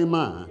have the same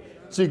mind.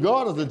 See,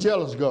 God is a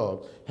jealous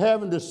God.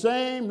 Having the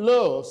same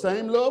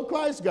love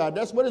Christ got.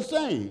 That's what it's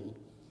saying.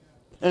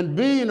 And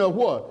being of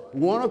what?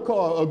 One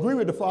accord, agree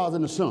with the Father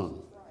and the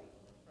Son.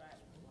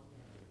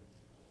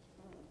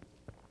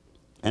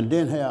 And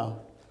then have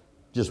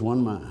just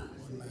one mind.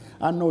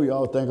 I know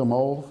y'all think I'm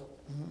off,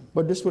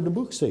 but this is what the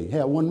book say.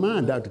 Have one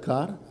mind, Dr.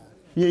 Carter.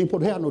 You ain't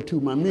supposed to have no two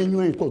minds. Me and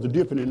you ain't supposed to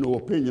differ in no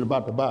opinion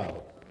about the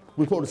Bible.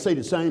 We're supposed to say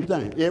the same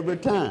thing every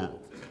time.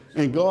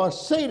 And God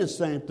say the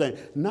same thing,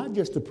 not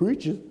just the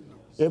preacher.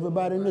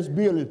 Everybody in this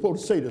building is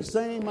supposed to say the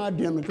same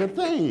identical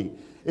thing.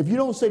 If you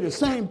don't say the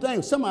same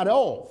thing, somebody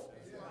off.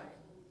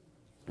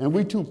 And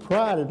we too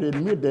prided to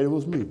admit that it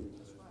was me.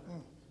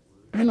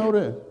 You know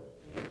that?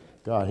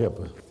 God help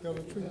us.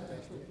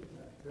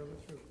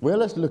 Well,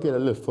 let's look at it a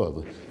little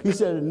further. He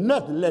said,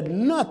 nothing, let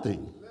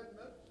nothing.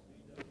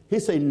 He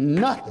said,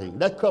 nothing.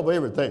 That covers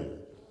everything.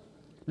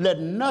 Let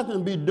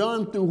nothing be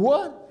done through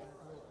what?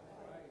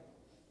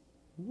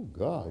 Oh,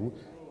 God.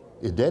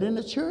 Is that in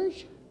the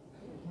church?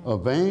 A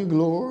vain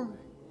glory.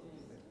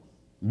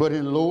 But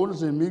in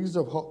lowliness and meekness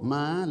of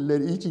mind,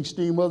 let each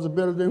esteem others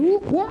better than who?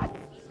 What?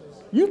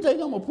 You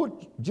think I'm going to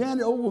put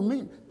Janet over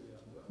me?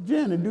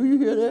 Janet, do you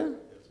hear that?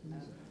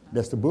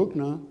 That's the book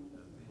now.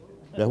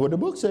 That's what the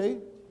book say.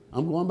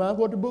 I'm going by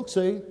what the book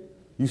say.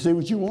 You say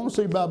what you want to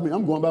say about me.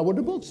 I'm going by what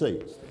the book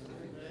says.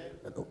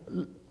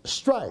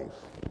 Strife.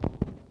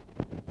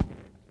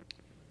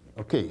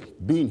 Okay,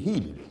 being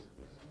heated,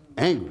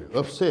 angry,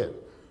 upset,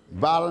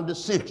 violent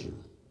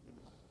dissension,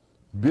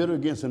 bitter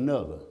against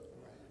another.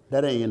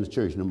 That ain't in the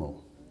church no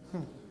more.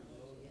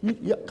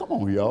 Come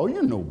on, y'all.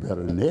 You know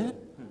better than that.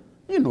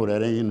 You know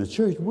that ain't in the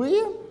church, will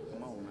you?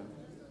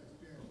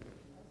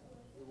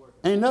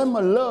 Ain't nothing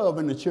but love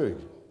in the church.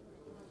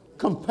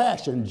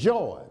 Compassion,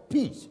 joy,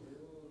 peace,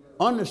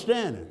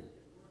 understanding,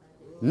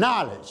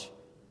 knowledge,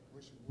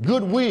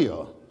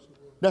 goodwill.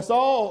 That's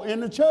all in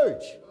the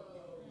church.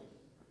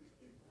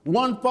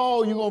 One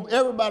fall,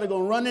 everybody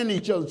gonna run into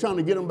each other trying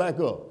to get them back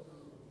up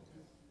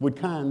with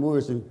kind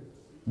words and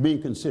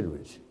being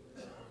considerate.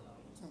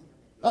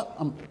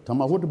 I'm talking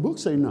about what the book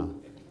say now.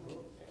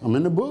 I'm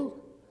in the book.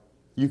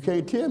 You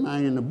can't tell me I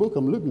ain't in the book.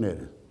 I'm looking at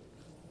it.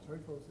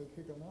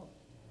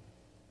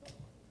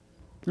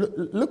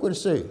 Look what it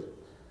says.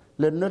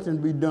 Let nothing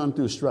be done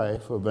through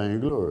strife or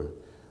vainglory.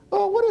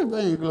 Oh, what is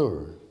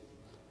vainglory?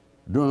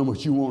 Doing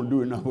what you want to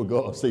do and not what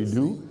God say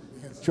do.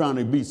 Trying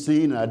to be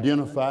seen and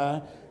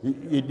identified.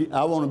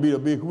 I want to be a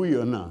big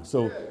wheel now.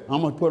 So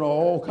I'm going to put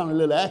all kind of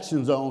little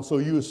actions on so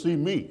you'll see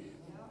me.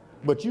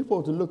 But you're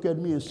supposed to look at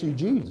me and see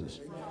Jesus.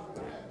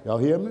 Y'all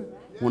hear me?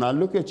 When I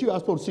look at you, I'm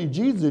supposed to see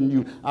Jesus in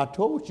you. I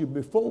told you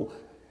before,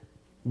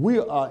 we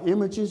are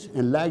images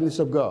and likeness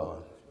of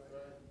God.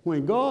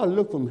 When God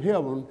looked from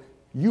heaven,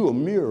 you a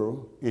mirror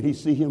and he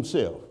see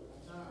himself.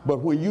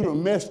 But when you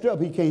done messed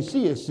up, he can't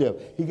see himself.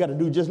 He got to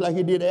do just like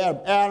he did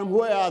Adam. Adam,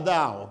 where art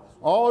thou?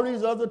 All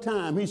these other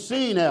times, he's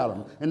seen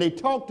Adam. And they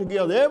talked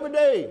together every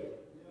day.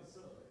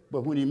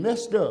 But when he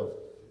messed up,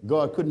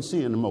 God couldn't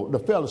see him anymore. The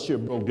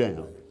fellowship broke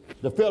down.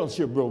 The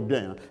fellowship broke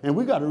down. And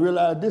we got to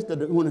realize this,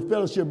 that when the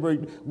fellowship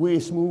breaks, we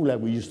ain't smooth like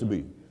we used to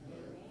be.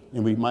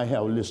 And we might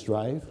have a little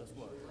strife.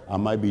 I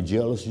might be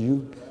jealous of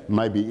you.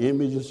 Might be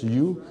envious of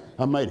you.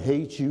 I might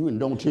hate you and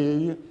don't tell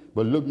you.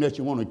 But looking at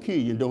you want to kill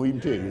you and don't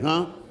even tell you,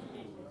 huh?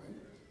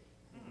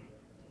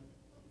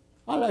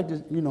 I like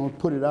to,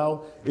 put it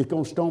out. It's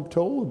going to stomp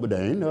toes, but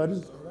there ain't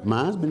nothing.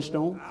 Mine's been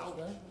stomped.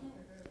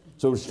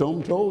 So the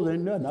stomp toes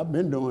ain't nothing. I've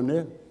been doing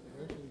that.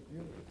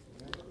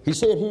 He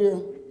said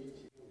here,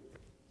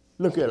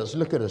 look at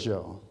us,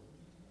 y'all.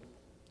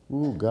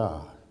 Oh,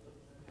 God.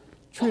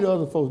 Treat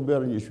other folks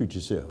better than you treat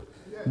yourself.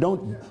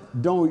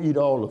 Don't eat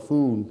all the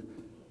food,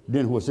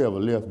 then whatsoever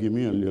left, give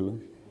me a little.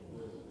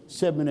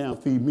 Set me down,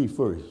 feed me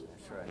first.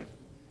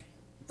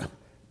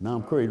 Now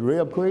I'm crazy.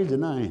 Reb crazy,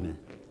 now ain't it?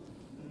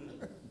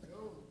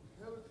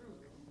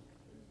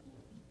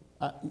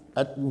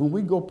 When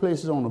we go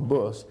places on the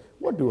bus,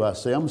 what do I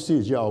say? I'm going to see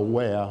if y'all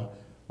aware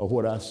of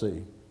what I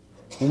say.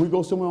 When we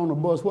go somewhere on the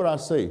bus, what I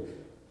say?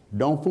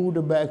 Don't fool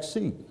the back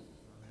seat.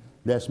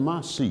 That's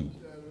my seat.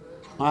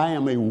 I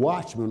am a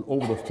watchman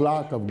over the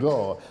flock of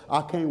God.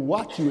 I can't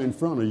watch you in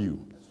front of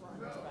you.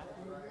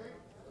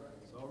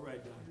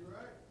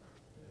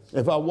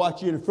 If I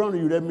watch you in front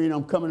of you, that means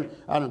I'm coming,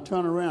 I done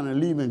turn around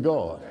and leaving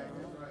God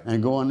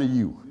and going to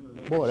you.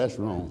 Boy, that's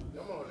wrong.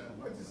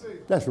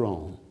 That's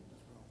wrong.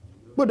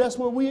 But that's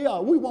where we are.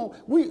 A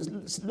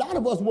lot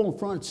of us want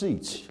front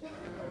seats.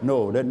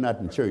 No, that's not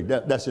in church.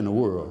 That's in the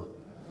world.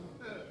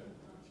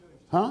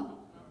 Huh?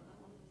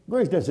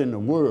 Grace, that's in the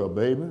world,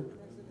 baby.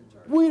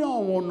 We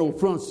don't want no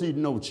front seat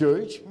in no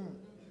church.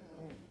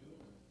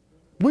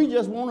 We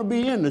just want to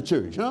be in the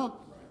church, huh?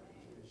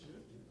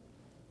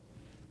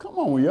 Come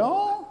on,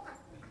 y'all.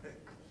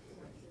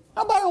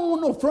 Nobody don't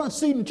want no front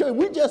seat in church.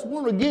 We just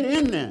want to get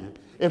in there.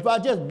 If I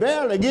just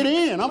barely get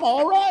in, I'm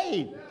all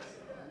right.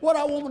 What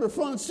I want with the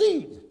front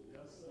seat?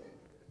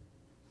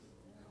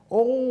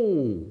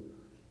 Oh,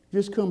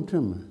 just come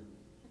to me.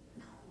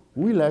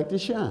 We like to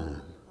shine,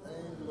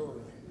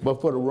 but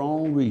for the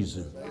wrong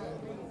reason.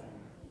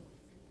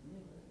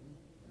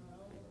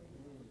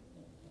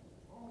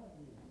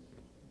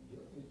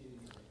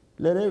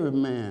 Let every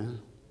man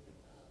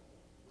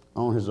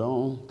on his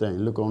own thing,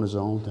 look on his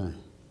own thing.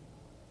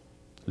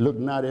 Look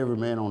not every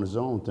man on his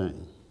own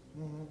thing,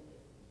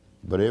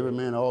 but every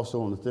man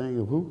also on the thing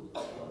of who?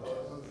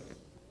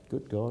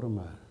 Good God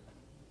Almighty.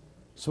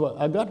 So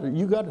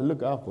you got to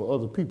look out for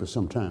other people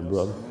sometime,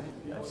 brother.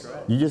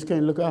 You just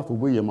can't look out for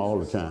William all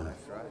the time.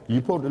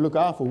 You're supposed to look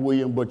out for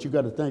William, but you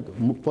got to think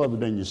further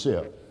than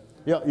yourself.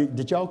 Yeah,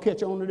 did y'all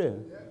catch on to that?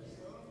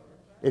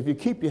 If you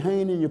keep your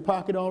hand in your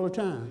pocket all the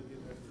time,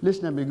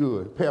 listen to me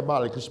good,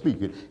 parabolically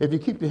speaking. If you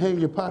keep your hand in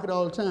your pocket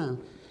all the time,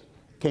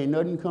 can't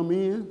nothing come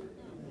in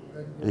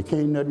and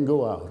can't nothing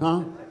go out,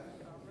 huh?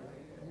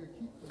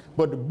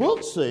 But the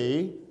book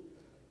say,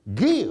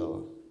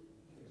 give,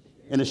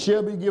 and it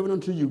shall be given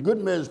unto you.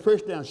 Good measures,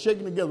 pressed down,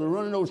 shaken together,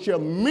 running over shall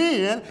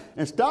men.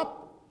 And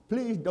stop,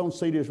 please don't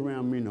say this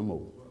around me no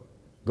more.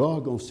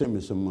 God gonna send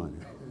me some money.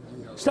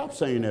 Stop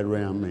saying that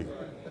around me,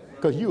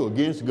 because you're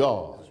against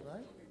God.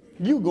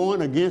 You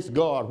going against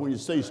God when you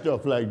say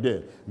stuff like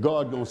that.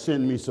 God gonna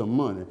send me some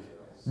money.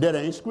 That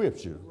ain't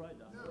scripture.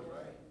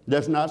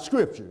 That's not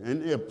scripture.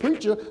 And a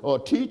preacher or a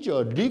teacher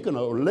or a deacon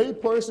or a lay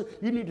person,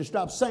 you need to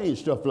stop saying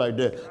stuff like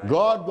that.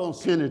 God gonna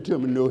send it to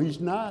me. No, he's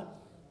not.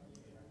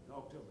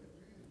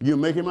 You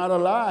make him out a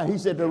lie.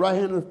 He's at the right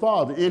hand of the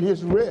Father in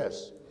his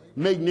rest,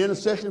 making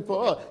intercession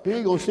for us. He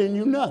ain't gonna send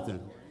you nothing.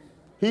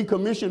 He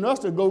commissioned us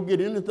to go get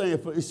anything.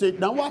 He said,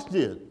 now watch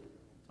this.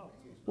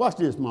 Watch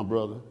this, my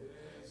brother.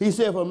 He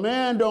said, if a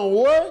man don't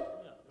work,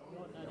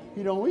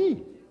 he don't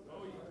eat.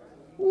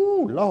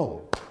 Ooh,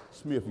 Lord.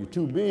 Smith, you're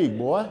too big,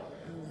 boy.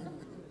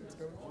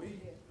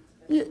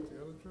 Yeah.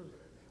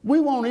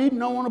 We want to eat and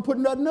don't want to put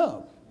nothing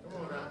up.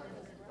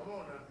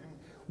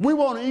 We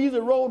want to easy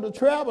road to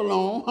travel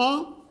on,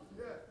 huh?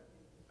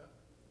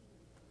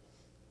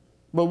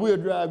 But we'll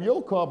drive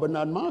your car, but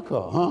not my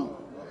car, huh?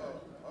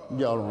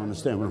 Y'all don't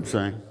understand what I'm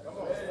saying.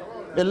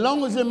 As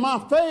long as it's in my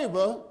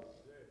favor,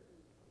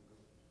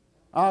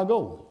 I'll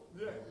go.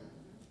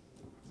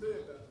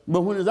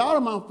 But when it's out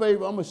of my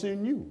favor, I'm going to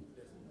send you.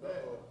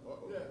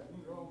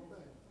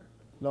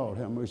 Lord,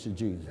 have mercy,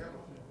 Jesus.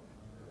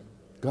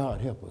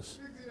 God, help us.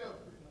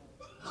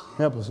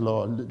 Help us,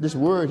 Lord. This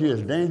word here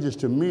is dangerous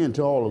to me and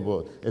to all of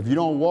us. If you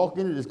don't walk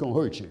in it, it's going to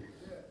hurt you.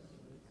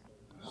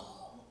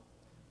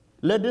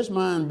 Let this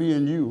mind be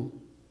in you,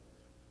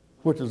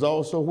 which is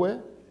also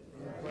where?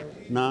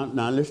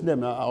 Now listen to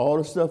me. All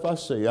the stuff I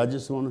say, I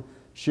just want to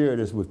share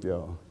this with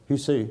y'all. He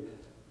say,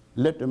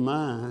 let the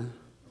mind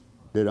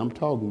that I'm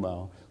talking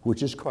about,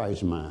 which is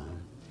Christ's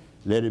mind,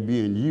 let it be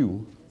in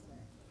you,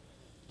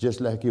 just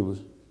like it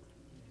was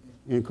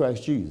in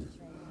Christ Jesus.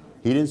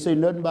 He didn't say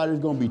nothing about it's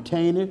going to be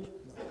tainted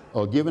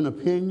or give an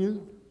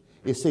opinion.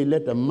 It said,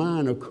 let the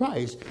mind of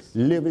Christ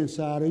live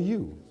inside of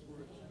you.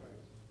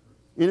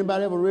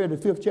 Anybody ever read the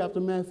 5th chapter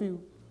of Matthew?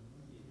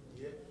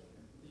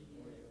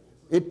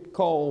 It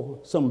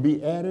called some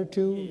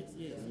beatitude.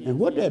 And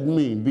what that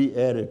mean,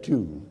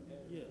 beatitude?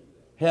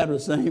 Have the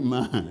same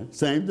mind,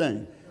 same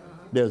thing.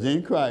 That's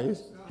in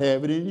Christ,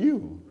 have it in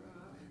you.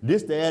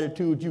 This the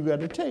attitude you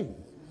got to take.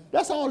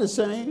 That's all it's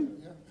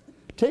saying.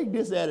 Take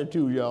this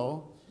attitude,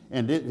 y'all.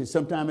 And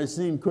sometimes it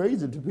seems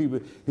crazy to people.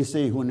 He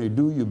say, when they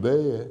do you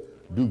bad,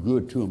 do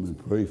good to them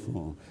and pray for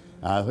them.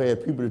 I've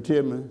had people to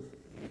tell me,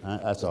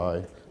 that's all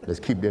right. Let's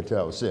keep that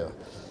to ourselves.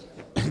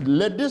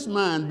 Let this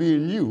mind be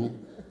in you,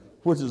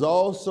 which is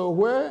also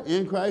where?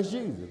 In Christ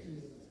Jesus.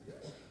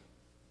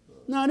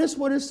 Now, this is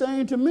what it's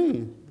saying to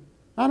me.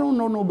 I don't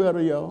know no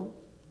better, y'all.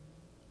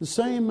 The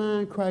same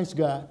mind Christ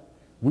got,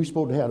 we're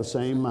supposed to have the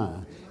same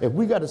mind. If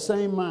we got the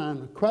same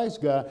mind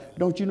Christ got,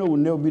 don't you know there will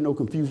never be no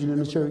confusion in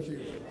the church?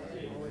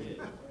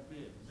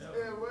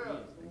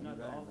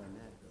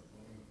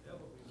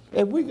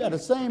 If we got the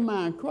same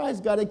mind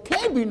Christ got, it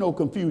can't be no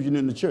confusion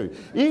in the church.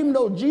 Even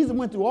though Jesus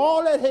went through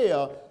all that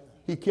hell,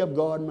 he kept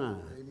God's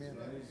mind. Amen.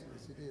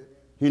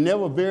 He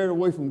never veered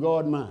away from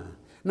God's mind.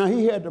 Now,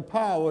 he had the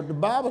power. The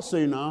Bible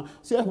say now,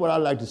 see, that's what I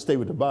like to stay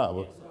with the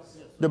Bible.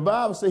 The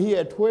Bible says he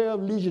had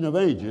 12 legion of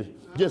angels.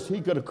 Just he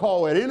could have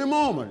called at any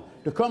moment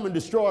to come and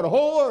destroy the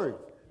whole earth.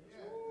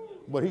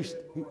 But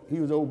he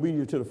was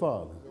obedient to the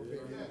Father.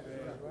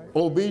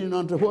 Obedient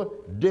unto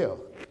what? Death.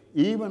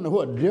 Even the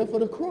what? Death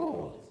of the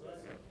cross.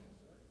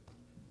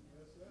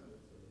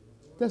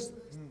 It's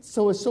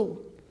so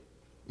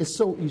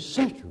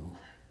essential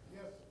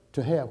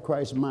to have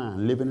Christ's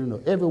mind living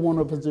in every one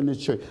of us in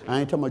this church. I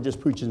ain't talking about just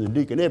preaching and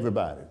deacon,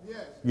 everybody.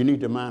 You need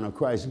the mind of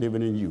Christ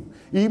living in you.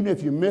 Even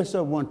if you mess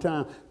up one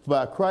time,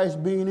 by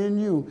Christ being in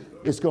you,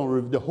 it's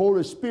going to, the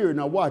Holy Spirit,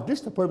 now watch, this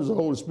is the purpose of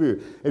the Holy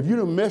Spirit. If you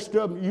done messed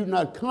up, you're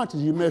not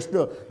conscious you messed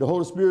up, the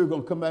Holy Spirit is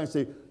going to come back and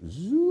say,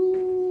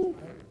 zoo,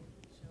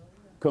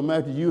 come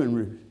after you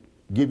and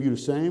give you the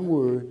same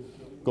word,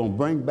 going to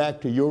bring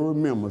back to your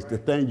remembrance the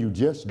thing you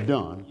just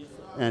done.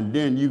 And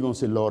then you're going to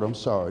say, Lord, I'm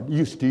sorry.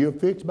 You still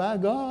fixed by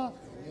God?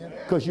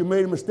 Because you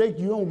made a mistake.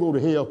 You don't go to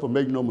hell for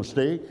making no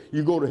mistake.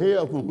 You go to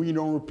hell when you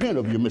don't repent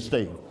of your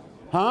mistake.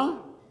 Huh?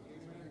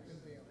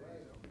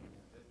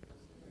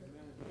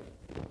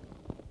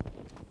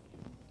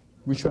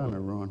 We're trying to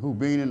run. Who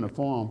being in the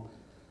form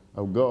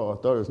of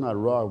God thought it's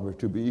not robbery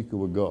to be equal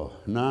with God.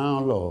 Now,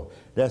 Lord,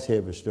 that's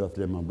heavy stuff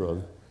there, my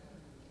brother.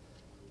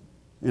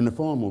 In the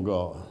form of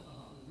God,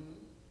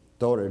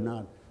 thought it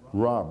not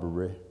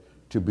robbery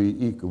to be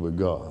equal with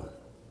God.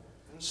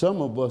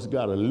 Some of us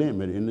got a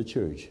limit in the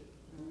church,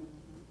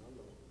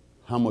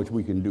 how much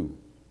we can do.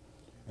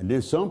 And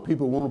then some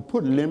people want to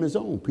put limits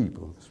on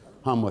people,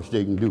 how much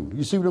they can do.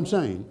 You see what I'm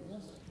saying?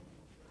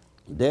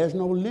 There's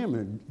no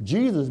limit.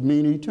 Jesus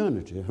means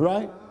eternity,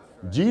 right?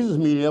 Jesus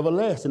means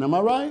everlasting. Am I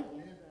right?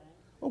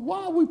 Well,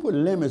 why are we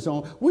putting limits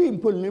on? We even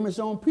put limits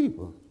on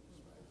people.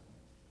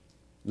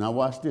 Now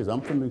watch this. I'm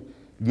going to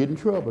get in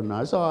trouble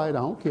now. It's all right. I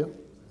don't care.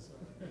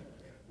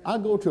 I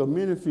go to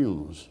many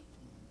funerals,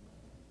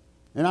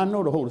 and I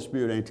know the Holy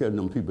Spirit ain't telling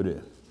them people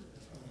there.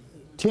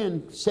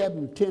 10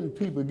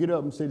 people get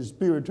up and say the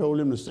Spirit told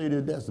them to say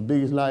that. That's the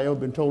biggest lie ever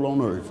been told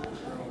on earth.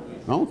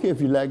 I don't care if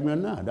you like me or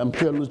not. I'm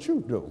telling the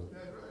truth, though.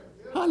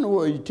 How in the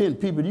world are you 10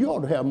 people? You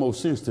ought to have more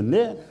sense than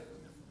that.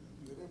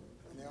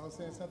 They all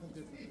saying something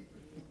different.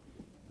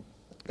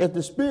 If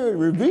the Spirit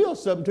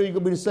reveals something to you, it's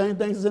going to be the same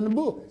thing that's in the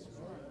book.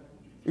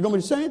 It's going to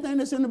be the same thing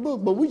that's in the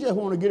book, but we just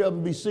want to get up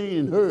and be seen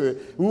and heard.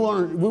 We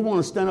want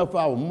to stand up for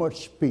our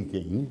much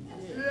speaking,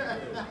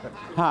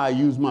 how I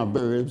use my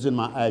verbs and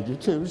my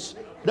adjectives.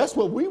 That's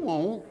what we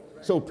want.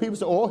 So people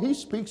say, oh, he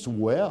speaks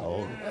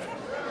well.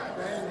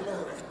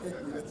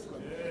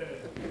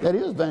 That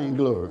is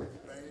vainglory.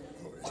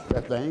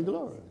 That's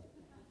vainglory.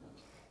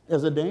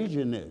 There's a danger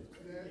in that.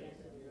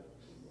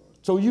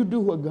 So you do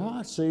what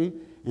God say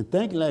and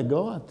think like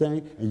God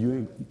think, and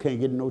you can't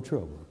get in no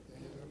trouble.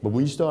 But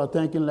when you start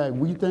thinking like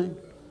we think,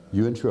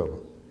 you're in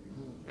trouble.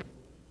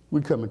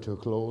 We're coming to a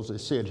close. It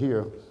said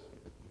here,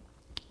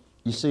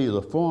 you see,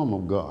 the form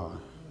of God,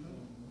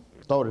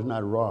 thought is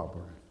not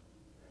robbery.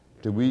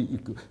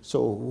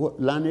 So,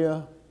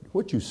 Lanier,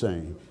 what you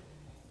saying?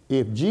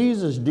 If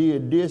Jesus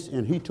did this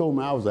and he told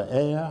me I was an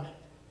heir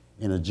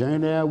and a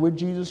joint heir with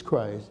Jesus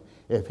Christ,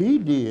 If he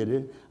did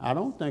it, I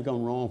don't think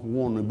I'm wrong for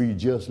wanting to be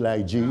just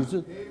like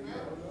Jesus.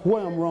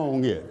 Where I'm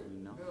wrong at?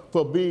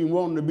 For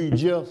wanting to be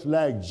just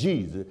like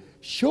Jesus.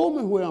 Show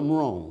me where I'm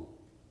wrong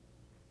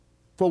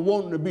for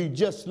wanting to be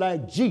just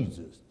like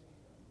Jesus.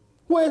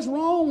 Where's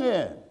wrong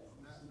at?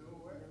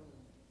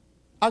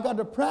 I got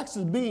to practice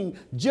being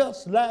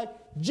just like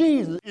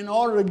Jesus in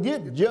order to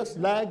get just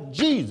like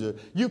Jesus.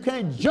 You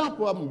can't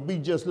jump up and be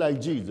just like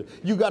Jesus.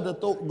 You got to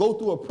go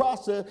through a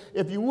process.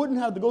 If you wouldn't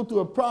have to go through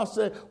a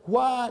process,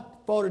 why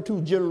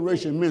 42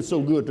 generations meant so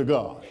good to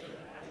God?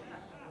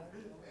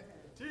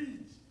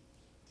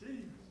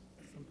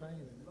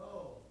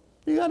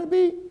 You got to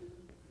be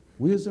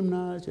wisdom,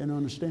 knowledge, and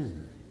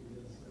understanding.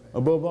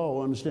 Above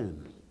all,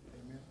 understanding.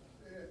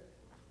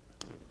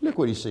 Look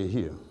what he said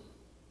here.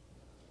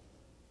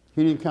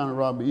 He didn't count a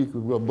robbery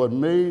equal with, but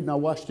made, now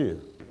watch this,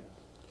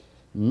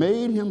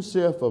 made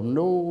himself of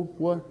no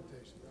what?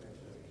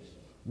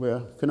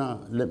 Well,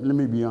 let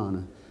me be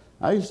honest.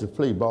 I used to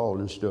play ball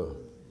and stuff,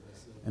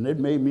 and it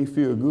made me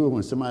feel good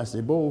when somebody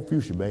said, boy,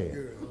 future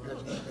bad.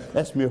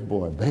 That Smith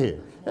boy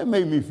bad. That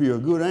made me feel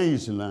good. I ain't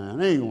used to lying.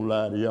 I ain't gonna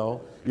lie to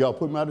y'all. Y'all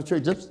put me out of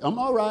church. I'm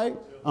all right.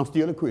 I'm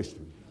still a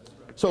Christian.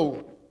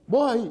 So,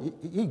 boy,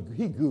 he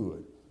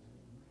good.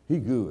 He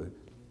good.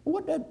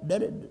 What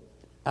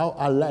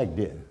I like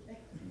that.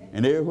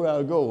 And everywhere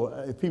I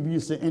go, people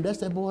used to say, ain't that's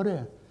that boy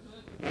there?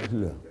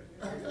 Look.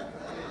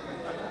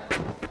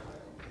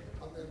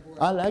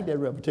 I like that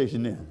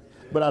reputation there.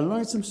 But I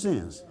learned some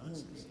sense.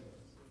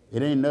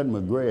 It ain't nothing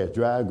but grass,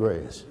 dry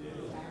grass.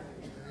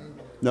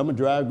 Nothing but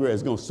dry grass.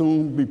 It's going to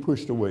soon be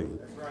pushed away.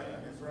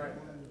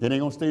 It ain't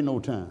going to stay no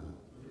time.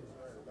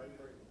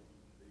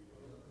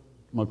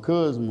 My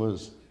cousin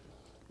was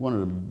one of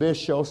the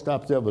best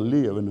shortstops ever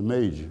lived in the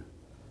major.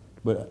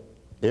 But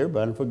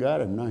everybody forgot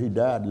it. Now he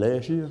died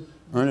last year.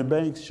 Ernie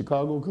Banks,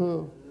 Chicago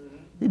Cub.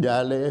 He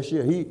died last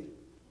year.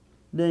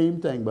 They ain't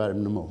even think about it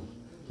no more.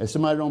 If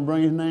somebody don't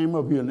bring his name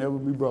up, he'll never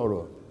be brought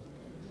up.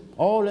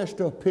 All that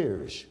stuff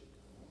perish.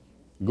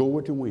 Go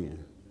with the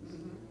wind.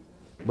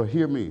 But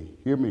hear me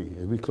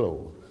as we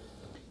close.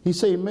 He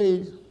said he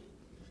made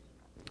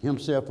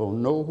himself of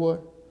no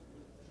what?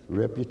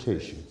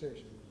 Reputation.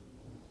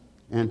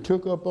 And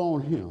took up on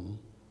him,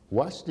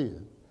 watch this,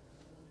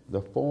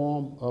 the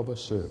form of a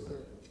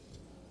servant.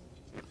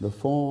 The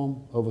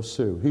form of a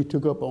servant. He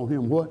took up on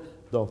him what?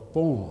 A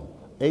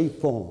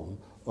form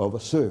of a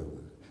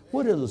servant.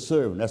 What is a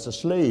servant? That's a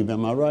slave,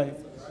 am I right?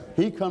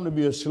 He come to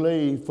be a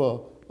slave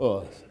for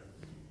us,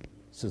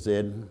 Sister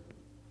Edna.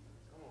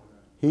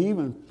 He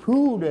even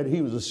proved that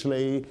he was a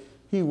slave.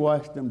 He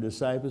washed them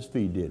disciples'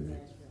 feet, didn't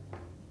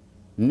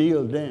he?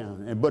 Kneeled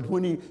down. But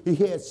when he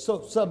had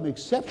something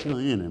exceptional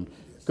in him,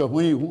 because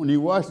when he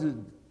washed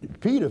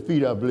Peter's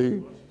feet, I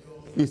believe,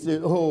 he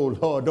said, oh,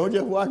 Lord, don't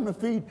just wash my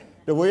feet.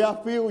 The way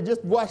I feel with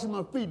just washing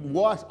my feet,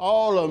 wash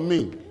all of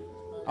me.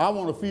 I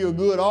want to feel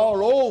good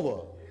all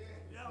over.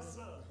 Yes,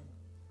 sir.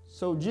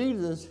 So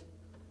Jesus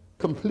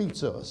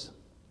completes us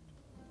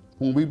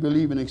when we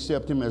believe and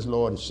accept him as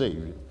Lord and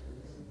Savior.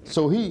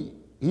 So he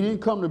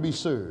didn't come to be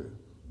served,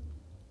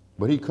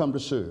 but he come to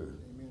serve.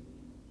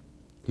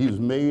 He was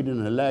made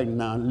in the likeness.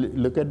 Now,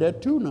 look at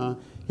that too now.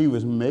 He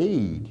was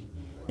made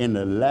in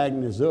the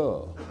likeness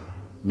of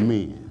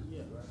men.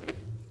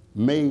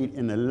 Made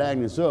in the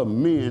likeness of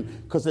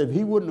men, because if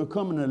he wouldn't have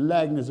come in the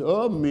likeness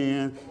of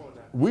men,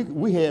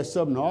 we had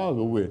something to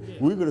argue with.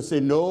 We're going to say,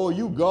 no,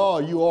 you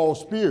God, you all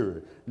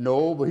spirit.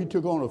 No, but he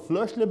took on a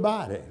fleshly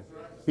body.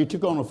 He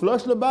took on a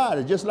fleshly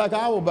body, just like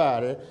our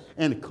body,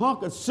 and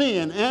conquered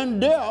sin and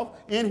death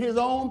in his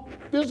own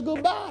physical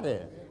body.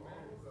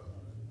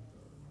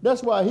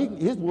 That's why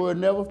his word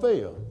never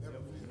failed.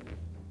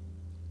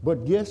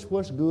 But guess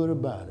what's good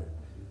about it?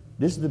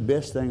 This is the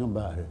best thing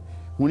about it.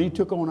 When he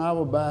took on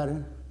our body,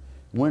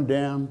 went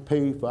down,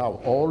 paid for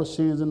all the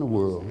sins in the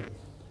world,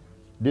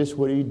 this is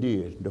what he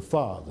did. The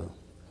Father,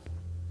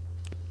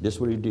 this is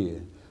what he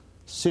did.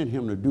 Sent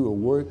him to do a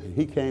work, and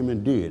he came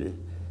and did it.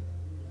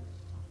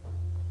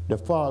 The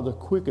Father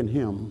quickened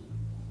him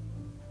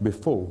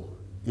before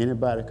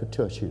anybody could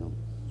touch him.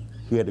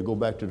 He had to go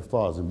back to the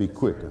Father and be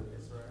quicker.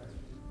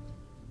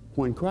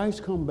 When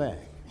Christ come back,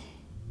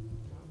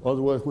 in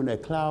other words, when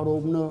that cloud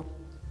opened up,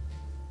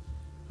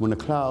 when the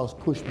clouds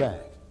pushed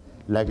back,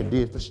 like it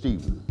did for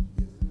Stephen,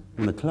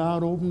 when the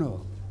cloud opened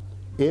up,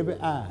 every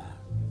eye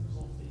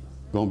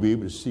gonna be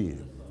able to see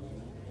him.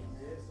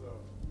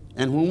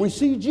 And when we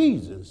see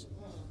Jesus,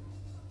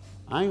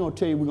 I ain't gonna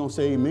tell you we're gonna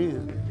say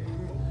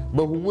amen,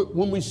 but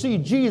when we see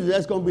Jesus,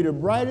 that's gonna be the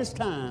brightest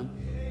time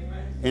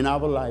in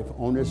our life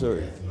on this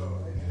earth.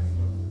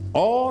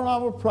 All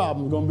our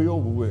problems gonna be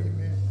over with.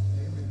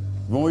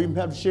 We won't even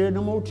have to shed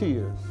no more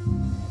tears,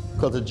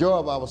 because the joy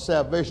of our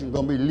salvation is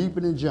gonna be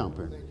leaping and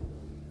jumping.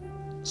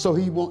 So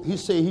he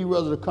said he'd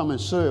rather come and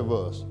serve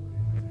us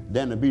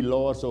than to be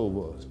lords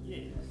over us.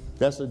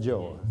 That's a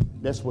joy.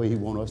 That's where he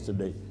wants us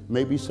today.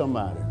 Maybe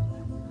somebody.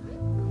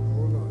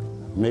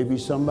 Maybe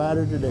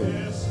somebody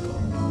today.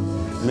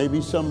 Maybe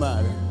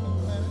somebody.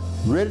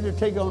 ready to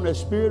take on that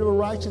spirit of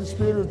righteousness,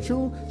 spirit of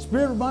truth,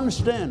 spirit of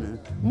understanding.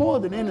 More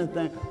than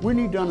anything, we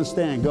need to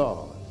understand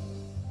God.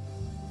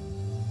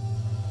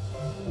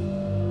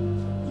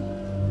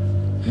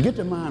 Get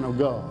the mind of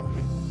God.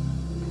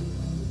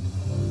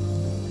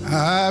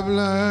 I've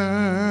learned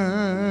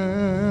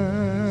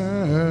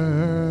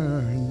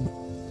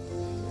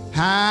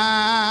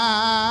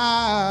how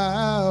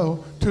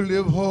to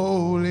live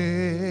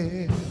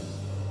holy.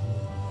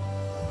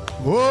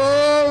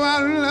 Oh,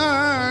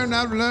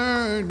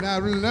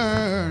 I've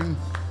learned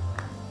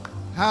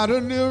how to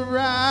live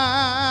right.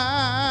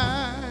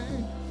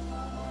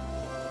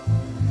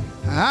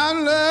 I've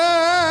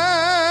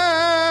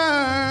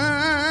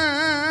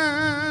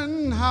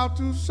learned how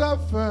to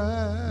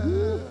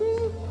suffer.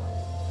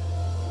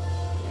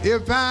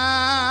 If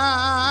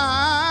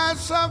I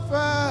suffer,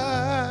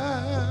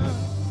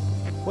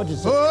 What you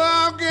say? oh,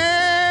 I'll gain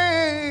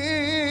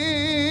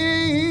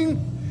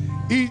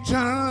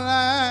eternal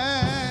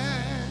life.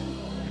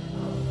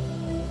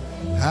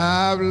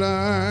 I've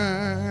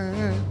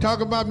learned,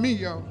 talk about me,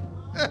 y'all,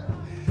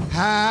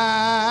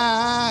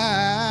 how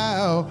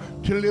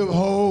to live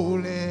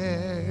holy.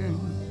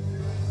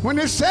 When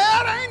they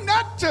said ain't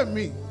nothing to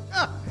me,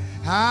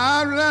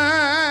 I've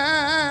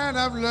learned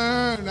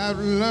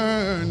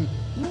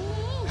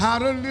how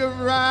to live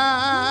right.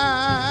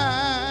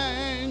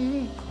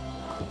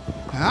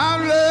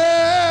 I've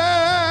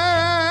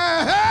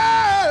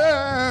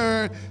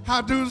learned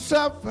how to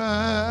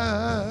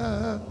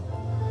suffer.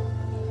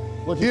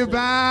 If I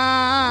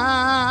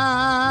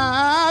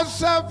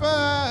suffer,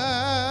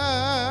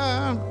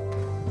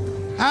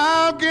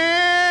 I'll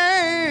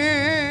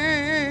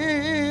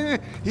gain,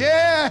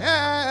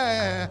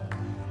 yeah,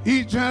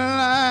 eternal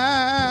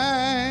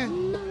life.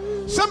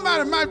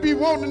 Somebody might be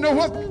wanting to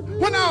know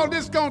when all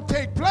this gonna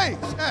take place.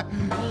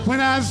 When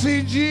I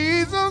see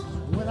Jesus.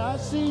 When I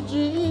see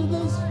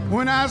Jesus.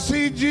 When I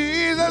see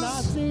Jesus. When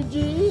I see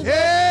Jesus. Yeah,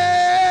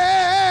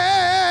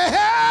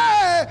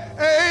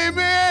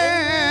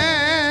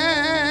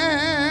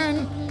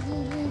 amen.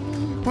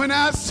 When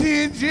I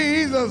see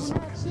Jesus.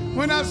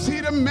 When I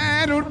see the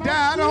man who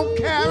died on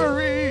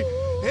Calvary.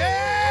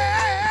 Yeah,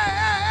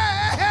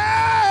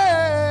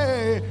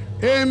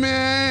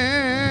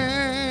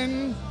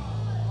 amen.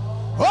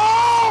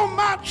 All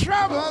my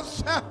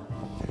troubles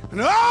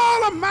and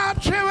all of my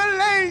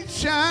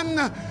tribulation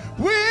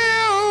will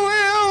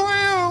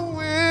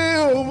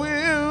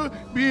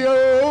be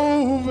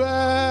over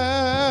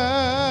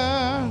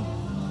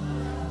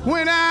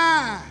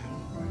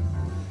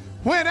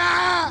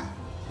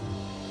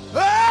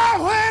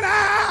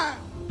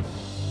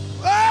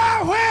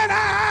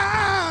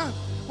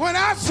when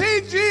I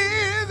see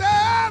Jesus.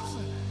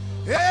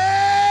 Yeah,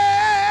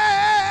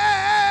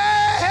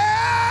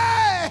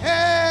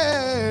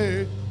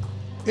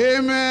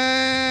 amen.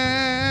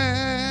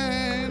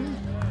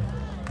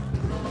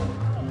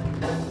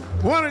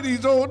 One of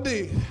these old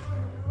days,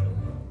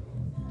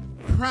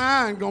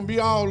 crying gonna be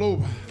all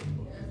over.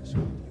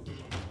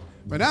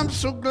 But I'm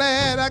so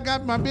glad I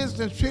got my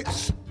business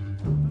fixed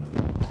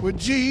with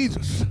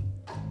Jesus.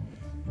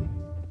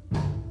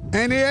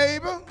 And he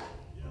able?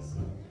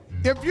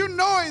 If you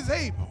know he's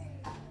able,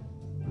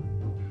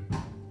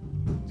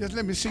 just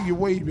let me see you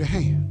wave your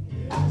hand.